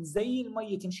وتتغير وتكون زي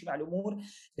الميه تمشي مع الامور،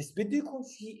 بس بده يكون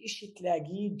في شيء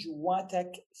تلاقيه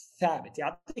جواتك ثابت.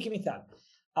 يعني اعطيك مثال،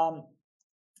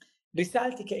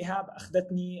 رسالتي كإيهاب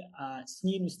أخذتني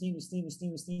سنين وسنين وسنين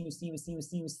وسنين وسنين وسنين وسنين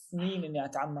وسنين وسنين إني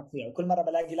أتعمق فيها، وكل مرة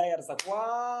بلاقي لا يرزق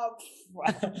واو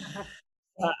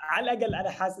على الأقل أنا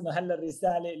حاسس إنه هلا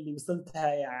الرسالة اللي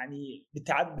وصلتها يعني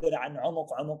بتعبر عن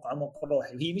عمق عمق عمق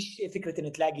روحي، وهي مش فكرة إنه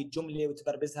تلاقي الجملة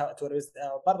وتبرزها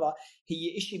برا،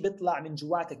 هي إشي بيطلع من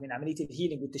جواتك من عملية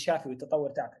الهيلينج والتشافي والتطور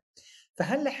تاعتك.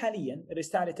 فهلا حاليا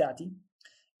الرسالة تاعتي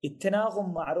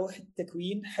التناغم مع روح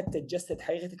التكوين حتى تجسد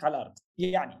حقيقتك على الأرض.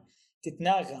 يعني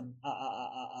تتناغم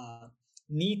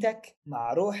نيتك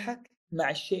مع روحك مع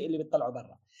الشيء اللي بتطلعه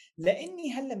برا.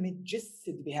 لاني هلا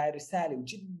متجسد بهاي الرساله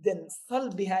وجدا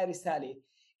صلب بهاي الرساله،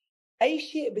 اي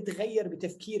شيء بتغير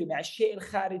بتفكيري مع الشيء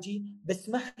الخارجي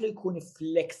بسمح له يكون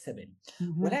فليكسبل.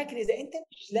 ولكن اذا انت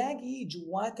مش لاقي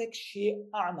جواتك شيء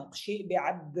اعمق، شيء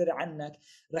بيعبر عنك،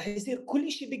 راح يصير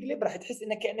كل شيء بيقلب، راح تحس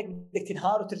انك كانك بدك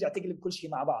تنهار وترجع تقلب كل شيء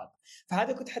مع بعض.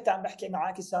 فهذا كنت حتى عم بحكي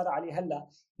معاك ساره عليه هلا،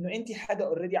 انه انت حدا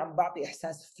اوريدي عم بعطي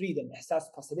احساس فريدم، احساس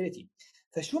possibility.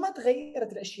 فشو ما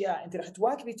تغيرت الاشياء انت رح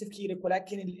تواكبي تفكيرك،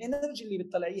 ولكن الانرجي اللي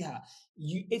بتطلعيها،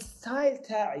 الستايل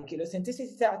تاعك،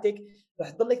 الاوثنتسيتي تاعتك رح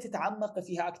تضلك تتعمق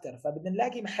فيها اكثر. فبدنا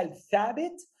نلاقي محل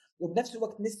ثابت وبنفس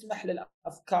الوقت نسمح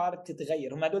للافكار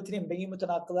تتغير. هم هدول اثنين مبينين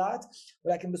متناقضات،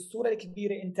 ولكن بالصوره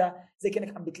الكبيره انت زي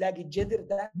كانك عم بتلاقي جذر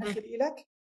داخل إلك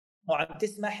وعم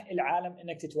تسمح العالم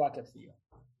انك تتواكب فيه.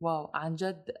 واو، عن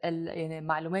جد يعني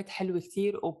معلومات حلوة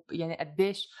كتير، ويعني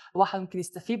قديش الواحد ممكن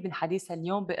يستفيد من حديثها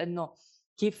اليوم، بأنه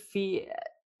كيف في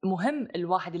مهم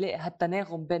الواحد يلاقي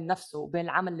هالتناغم بين نفسه وبين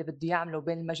العمل اللي بده يعمله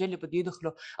وبين المجال اللي بده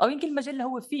يدخله، او يمكن المجال اللي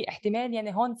هو فيه. احتمال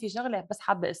يعني هون في شغله بس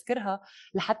حابه اذكرها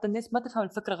لحتى الناس ما تفهم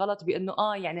الفكره غلط، بانه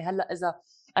يعني هلا اذا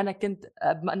انا كنت،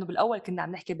 بما انه بالاول كنا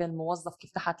عم نحكي بين الموظف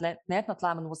كيف تحت اثنيناتنا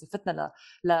طلع من وظيفتنا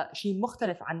لشيء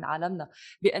مختلف عن عالمنا،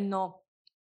 بانه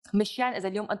مش يعني اذا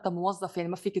اليوم انت موظف يعني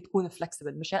ما فيك تكون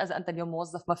فلكسبل، مش يعني اذا انت اليوم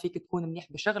موظف ما فيك تكون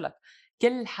منيح بشغلك.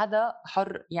 كل حدا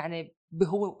حر يعني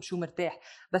بهو شو مرتاح،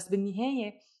 بس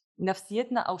بالنهايه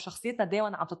نفسيتنا او شخصيتنا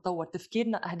دائما عم تتطور،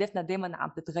 تفكيرنا اهدافنا دائما عم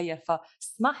تتغير.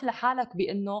 فاسمح لحالك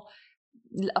بانه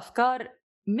الافكار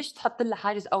مش تحط لها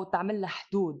حاجز او تعمل لها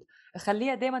حدود،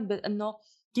 خليها دائما بانه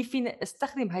كيف فيني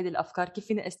استخدم هذه الافكار، كيف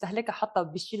فيني استهلكها حتى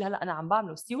بالشيء اللي هلا انا عم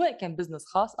بعمله، سواء كان بزنس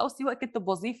خاص او سواء كنت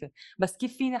بوظيفه، بس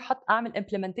كيف فيني اعمل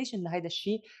امبلمنتيشن لهذا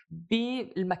الشيء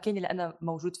بالمكان اللي انا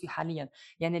موجود فيه حاليا.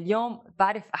 يعني اليوم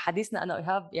بعرف حديثنا انا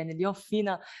وايهاب يعني اليوم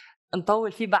فينا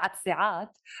نطول فيه بعد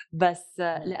ساعات، بس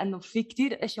لانه في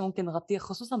كتير اشياء ممكن نغطيها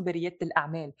خصوصا برياده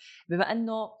الاعمال، بما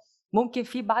انه ممكن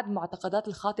في بعض المعتقدات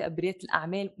الخاطئه برياده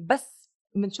الاعمال بس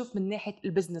بنشوف من ناحيه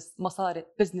البزنس مصاري،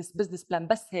 بزنس بلان،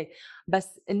 بس هيك.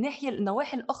 بس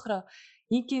النواحي الاخرى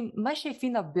يمكن ما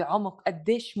شايفينها بعمق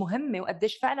قديش مهمه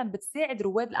وقديش فعلا بتساعد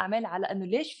رواد الاعمال على انه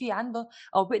ليش في عندهم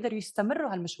او بيقدروا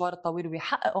يستمروا هالمشوار الطويل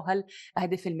ويحققوا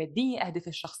هالاهداف الماديه، اهداف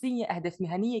الشخصيه، اهداف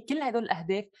مهنيه، كل هدول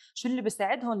الاهداف شو اللي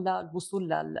بيساعدهم للوصول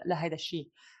لهذا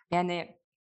الشيء. يعني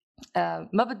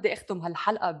ما بدي اختم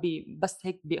هالحلقه بس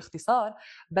هيك باختصار،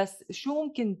 بس شو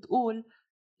ممكن تقول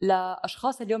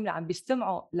لاشخاص اليوم اللي عم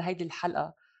بيستمعوا لهيدي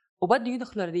الحلقه وبده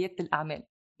يدخلوا رياده الاعمال،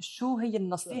 شو هي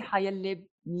النصيحه يلي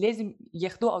لازم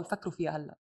ياخذوها او يفكروا فيها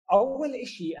هلا؟ اول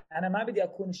شيء انا ما بدي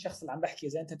اكون الشخص اللي عم بحكي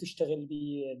اذا انت بتشتغل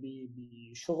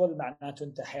بشغل معناته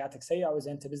انت حياتك سيئه، او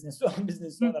اذا انت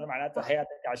بزنس اونر معناته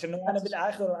حياتك، عشان انا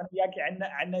بالاخر وانا وياك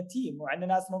عندنا تيم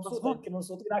وعندنا ناس مبسوطه، يمكن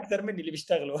مبسوطين اكثر مني اللي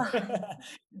بيشتغلوا.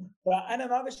 فانا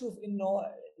ما بشوف انه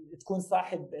تكون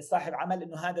صاحب عمل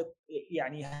انه هذا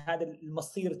يعني هذا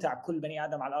المصير تاع كل بني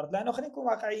ادم على الارض، لانه خلينا نكون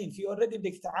واقعيين، في اوريدي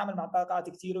بدك تتعامل مع طاقات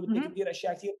كثير وبدك تدير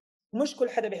اشياء كثير. مش كل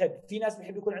حدا بيحب، في ناس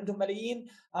بيحب يكون عندهم ملايين،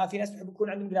 في ناس بيحب يكون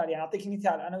عندهم مليار. يعني اعطيك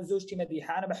مثال، انا وزوجتي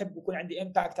مديحه، انا بحب يكون عندي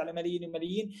امباكت على ملايين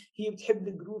وملايين، هي بتحب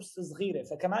الجروبس صغيره،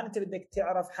 فكمان انت بدك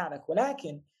تعرف حالك.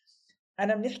 ولكن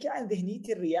انا بنحكي عن ذهنيه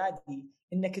الريادي،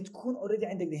 انك تكون اوريدي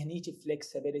عندك ذهنيه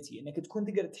فلكسبيتي، انك تكون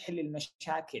تقدر تحل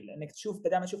المشاكل، انك تشوف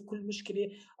بدل ما تشوف كل مشكله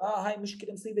هاي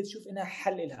مشكله مصيبه، تشوف انها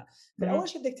حل لها. فاول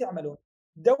شيء بدك تعمله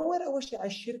دور اول شيء على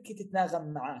الشركه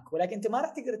تتناغم معك، ولكن انت ما راح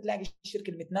تقدر تلاقي الشركه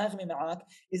المتناغمه معك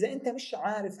اذا انت مش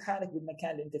عارف حالك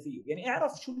بالمكان اللي انت فيه. يعني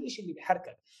اعرف شو الشيء اللي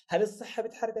بيحركك. هل الصحه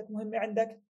بتحركك مهمه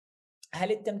عندك؟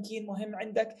 هل التمكين مهم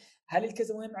عندك؟ هل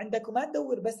الكذا مهم عندك؟ وما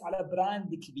تدور بس على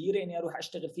براند كبيره اني اروح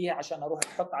اشتغل فيها عشان اروح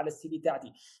احط على السي في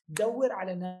تاعتي. دور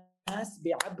على ناس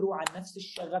بيعبروا عن نفس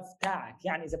الشغف تاعك.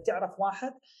 يعني اذا بتعرف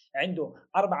واحد عنده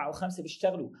 4 أو 5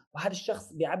 بيشتغلوا، وهذا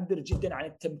الشخص بيعبر جدا عن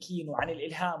التمكين وعن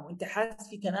الالهام، وانت حاسس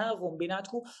في تناغم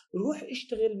بيناتكم، روح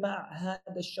اشتغل مع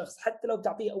هذا الشخص. حتى لو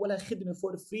بتعطيه اولها خدمه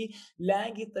فور فري،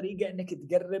 لاقي طريقه انك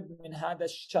تقرب من هذا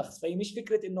الشخص. فهي مش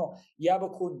فكره انه يا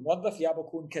بكون موظف يا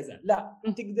بكون كذا، لا،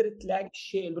 تقدر تلاقي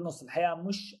الشيء اللي بالنص. الحياه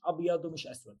مش ابيض ومش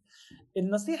اسود.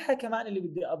 النصيحه كمان اللي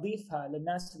بدي اضيفها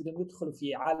للناس اللي بدهم يدخلوا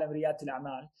في عالم رياده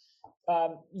الاعمال،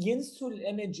 ينسوا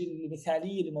الايمج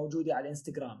المثاليه اللي موجوده على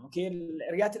الانستغرام. اوكي،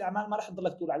 رياده الاعمال ما راح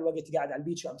تضلك طول على الوقت قاعد على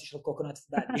البيتش وعم تشرب كوكونات في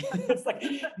بالي.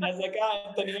 يا ذكاء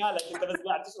انت نيالك، انت بس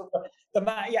قاعد تشرب. طب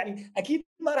ما يعني اكيد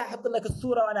ما راح احط لك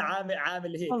الصوره وانا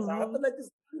عامل هيك، راح احط لك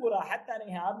الصوره حتى انا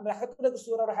ايهاب، راح احط لك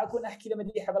الصوره راح اكون احكي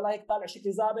لمديحه والله هيك طالع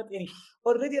شكلي ظابط. يعني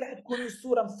اوريدي راح تكون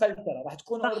الصوره مفلتره، راح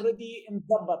تكون اوريدي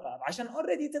مضبطه عشان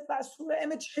اوريدي تطلع الصوره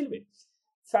ايمج حلوه.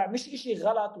 فمش إشي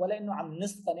غلط ولا انه عم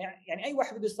نصطنع. يعني اي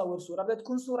واحد بده يصور صوره بدها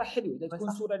تكون صوره حلوه، بدها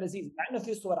تكون صوره لذيذه، مع انه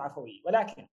في صور عفويه،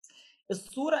 ولكن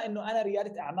الصوره انه انا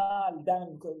رياده اعمال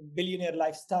دائما بليونير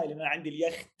لايف ستايل، انه انا عندي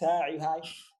اليخت تاعي وهاي.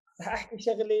 رح احكي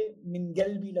شغله من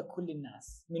قلبي لكل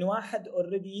الناس، من واحد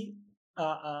اوريدي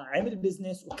عمل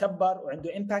بزنس وكبر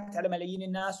وعنده امباكت على ملايين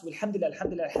الناس، والحمد لله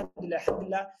الحمد لله الحمد لله الحمد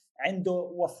لله عنده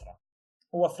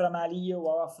وفرة مالية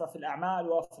ووفرة في الأعمال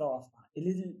ووفرة.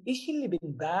 الشيء اللي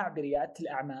بنباع بريادة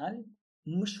الأعمال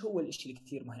مش هو الشيء اللي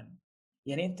كثير مهم.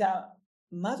 يعني أنت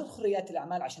ما تدخل ريادة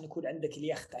الأعمال عشان يكون عندك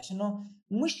اليخت، عشانه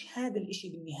مش هذا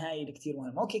الشيء بالنهاية اللي كثير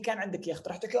مهم. أوكي، كان عندك يخت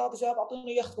رح تحكي بس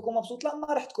أعطيني يخت بكون مبسوط. لا،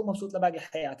 ما رح تكون مبسوط لباقي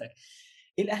حياتك.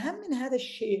 الأهم من هذا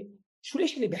الشيء شو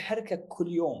الشيء اللي بيحركك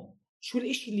كل يوم، شو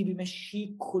الشيء اللي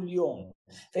بيمشيك كل يوم.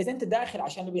 فاذا انت داخل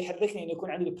عشان اللي بيحركني انه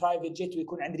يكون عندي البرايفت جيت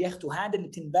ويكون عندي يخت وهذا اللي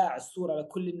تنباع الصوره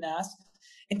لكل الناس،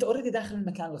 انت اوريدي داخل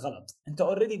المكان الغلط، انت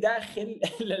اوريدي داخل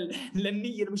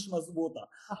للنيه اللي مش مزبوطه.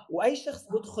 واي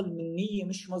شخص بيدخل من نيه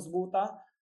مش مزبوطه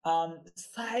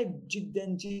صعب جدا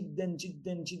جدا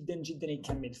جدا جدا جدا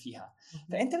يكمل فيها.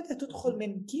 فانت بدك تدخل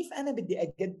من كيف انا بدي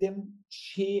اقدم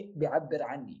شيء بيعبر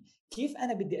عني، كيف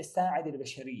انا بدي اساعد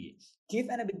البشريه،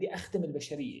 كيف انا بدي اخدم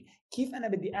البشريه، كيف انا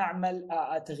بدي اعمل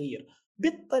تغيير.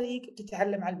 بالطريق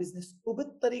بتتعلم على البزنس،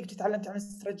 وبالطريق بتتعلم تعمل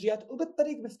استراتيجيات،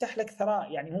 وبالطريق بفتح لك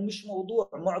ثراء. يعني هو مش موضوع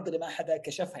معضله ما حدا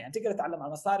كشفها. يعني تقدر تتعلم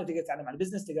عن مصاري، تقدر تتعلم عن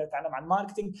البزنس، تقدر تتعلم عن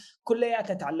ماركتينج،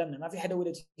 كلياتنا تعلمنا، ما في حدا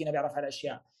ولد فينا بيعرف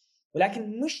هالاشياء.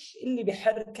 ولكن مش اللي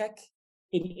بيحركك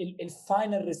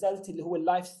الفاينل ريزلت اللي هو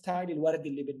اللايف ستايل الوردي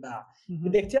اللي بتباع.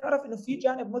 بدك تعرف انه في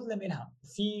جانب مظلم منها،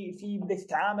 في بدك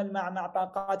تتعامل مع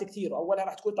طاقات كثير. اولها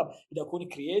راح تقول طب بدي اكون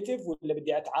كرييتيف، ولا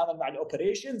بدي اتعامل مع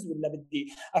الاوبريشنز، ولا بدي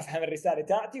افهم الرساله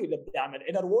تاعتي، ولا بدي اعمل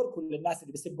انر وورك، ولا الناس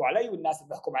اللي بيسبوا علي، والناس اللي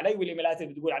بيحكم علي، والايميلات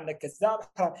اللي بتقول عنك كذاب.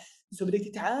 سو بدك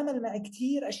تتعامل مع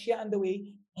كثير اشياء اند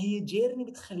واي. هي جيرني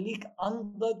بتخليك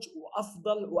انضج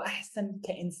وافضل واحسن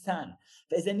كانسان.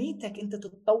 فاذا نيتك انت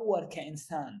تتطور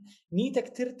كانسان،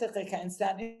 نيتك ترتقي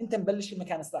كانسان، انت مبلش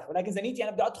المكان الصح. ولكن اذا نيتي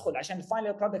انا بدي ادخل عشان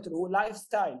الفاينل برودكت اللي هو لايف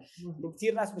ستايل،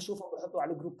 كثير ناس بشوفهم بحطوا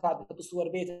على جروبات بحطوا صور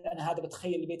بيت، انا هذا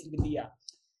بتخيل البيت اللي بدي اياه.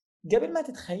 قبل ما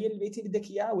تتخيل البيت اللي بدك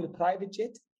اياه والبرايفت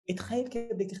جيت، اتخيل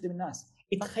كيف بدك تخدم الناس،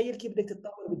 اتخيل كيف بدك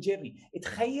تتطور بالجيرني،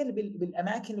 اتخيل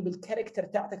بالاماكن وبالكاركتر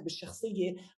تاعتك بالشخصيه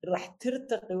اللي راح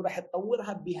ترتقي وراح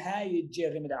تطورها بهاي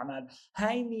الجيرني من الاعمال.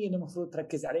 هاي النيه اللي المفروض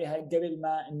تركز عليها قبل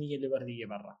ما النيه الورديه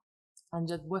برا. عن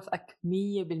جد بوافقك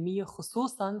 100%.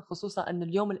 خصوصا انه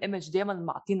اليوم الايمج دائما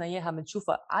معطينا اياها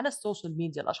بنشوفها على السوشيال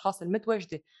ميديا، الاشخاص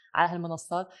المتواجده على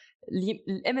هالمنصات.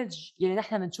 الايمج اللي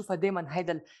نحن بنشوفها دائما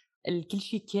هيدا كل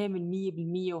شيء كامل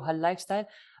 100%، وهاللايف ستايل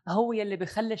هو يلي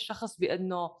بخلي الشخص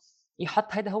بانه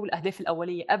يحط هذا هو الاهداف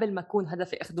الاوليه قبل ما يكون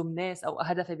هدفي اخدم ناس، او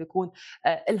هدفي بيكون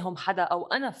الهم حدا، او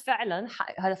انا فعلا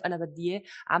هدف انا بدي اياه.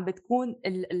 عم بتكون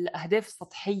الاهداف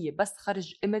سطحيه، بس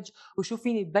خرج ايمج وشو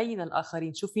فيني بين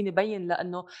الاخرين، شو فيني بين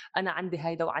لانه انا عندي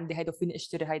هيدا وعندي هيدا وفيني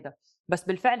اشتري هيدا. بس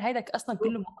بالفعل هيدا اصلا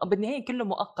كله بالنهايه كله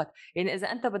مؤقت. يعني اذا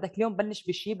انت بدك اليوم بلش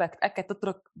بشيء بدك تاكد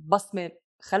تترك بصمه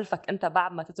خلفك أنت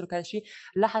بعد ما تترك هذا الشيء.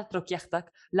 لا حتترك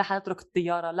يختك، لا حتترك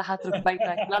الطيارة، لا حتترك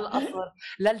بيتك، لا القصر،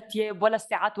 لا التياب ولا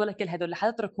الساعات ولا كل هدول. اللي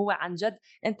حتترك هو عن جد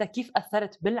أنت كيف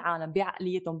أثرت بالعالم،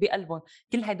 بعقليتهم، بقلبهم.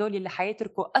 كل هدول اللي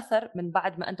حيتركوا أثر من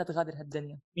بعد ما أنت تغادر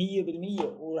هالدنيا. 100%.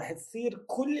 وراح تصير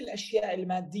كل الاشياء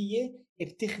الماديه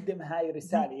بتخدم هاي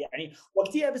الرساله. يعني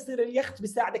وقتها بصير اليخت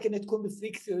بيساعدك انك تكون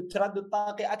بفريكس وتردد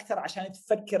طاقي اكثر عشان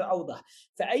تفكر اوضح.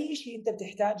 فاي شيء انت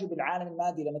بتحتاجه بالعالم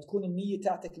المادي لما تكون النيه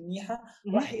تاعتك منيحه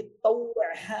راح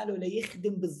يتطوع حاله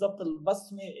ليخدم بالضبط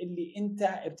البصمه اللي انت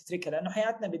بتتركها. لانه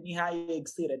حياتنا بالنهايه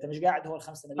قصيره، انت مش قاعد هون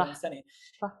 5 مليون سنه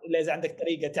الا اذا عندك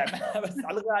طريقه تعملها بس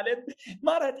على الغالب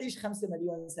ما راح تعيش 5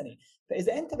 مليون سنه.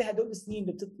 فاذا انت بهدول السنين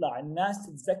اللي بتطلع الناس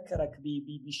تتذكرك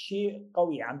بشيء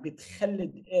قوي عم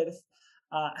بتخلد إرث،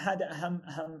 هذا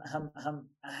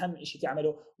أهم شيء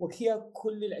تعمله. وكثير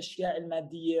كل الأشياء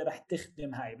المادية رح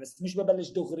تخدم هاي، بس مش ببلش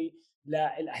دغري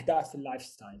للأهداف اللايف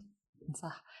ستايل.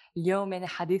 صح. اليوم يعني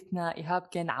حديثنا إيهاب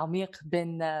كان عميق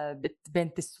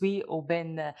بين تسويق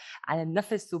وبين عن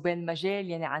النفس وبين مجال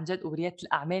يعني عن جد وريادة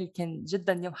الأعمال. كان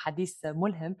جدا اليوم حديث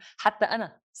ملهم، حتى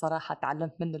أنا صراحة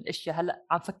تعلمت منه الأشياء. هلأ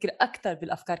عم فكر أكثر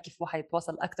بالأفكار كيف واحد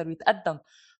يتواصل أكثر ويتقدم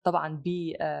طبعا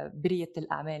بريادة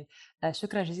الأعمال.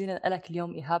 شكرا جزيلا لك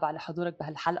اليوم إيهاب على حضورك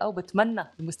بهالحلقة، وبتمنى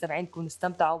المستمعين يكونوا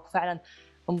استمتعوا وفعلا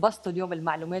انبسطوا اليوم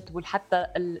المعلومات وحتى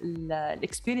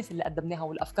الاكسبيرينس اللي قدمناها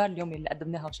والافكار اليوم اللي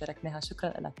قدمناها وشاركناها. شكرا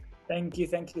لك.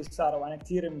 ثانك يو ساره، وانا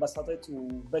كثير انبسطت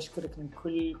وبشكرك من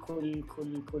كل كل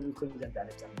كل كل كل قلب على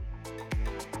الجميع.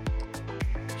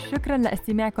 شكرا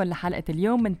لاستماعكم لحلقه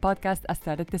اليوم من بودكاست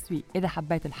اسرار التسويق. اذا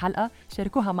حبيتوا الحلقه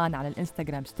شاركوها معنا على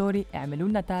الانستغرام ستوري، اعملوا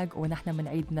لنا تاج ونحن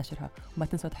بنعيد نشرها، وما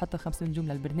تنسوا تحطوا 5 نجوم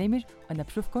للبرنامج، وانا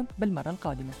بشوفكم بالمره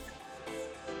القادمه.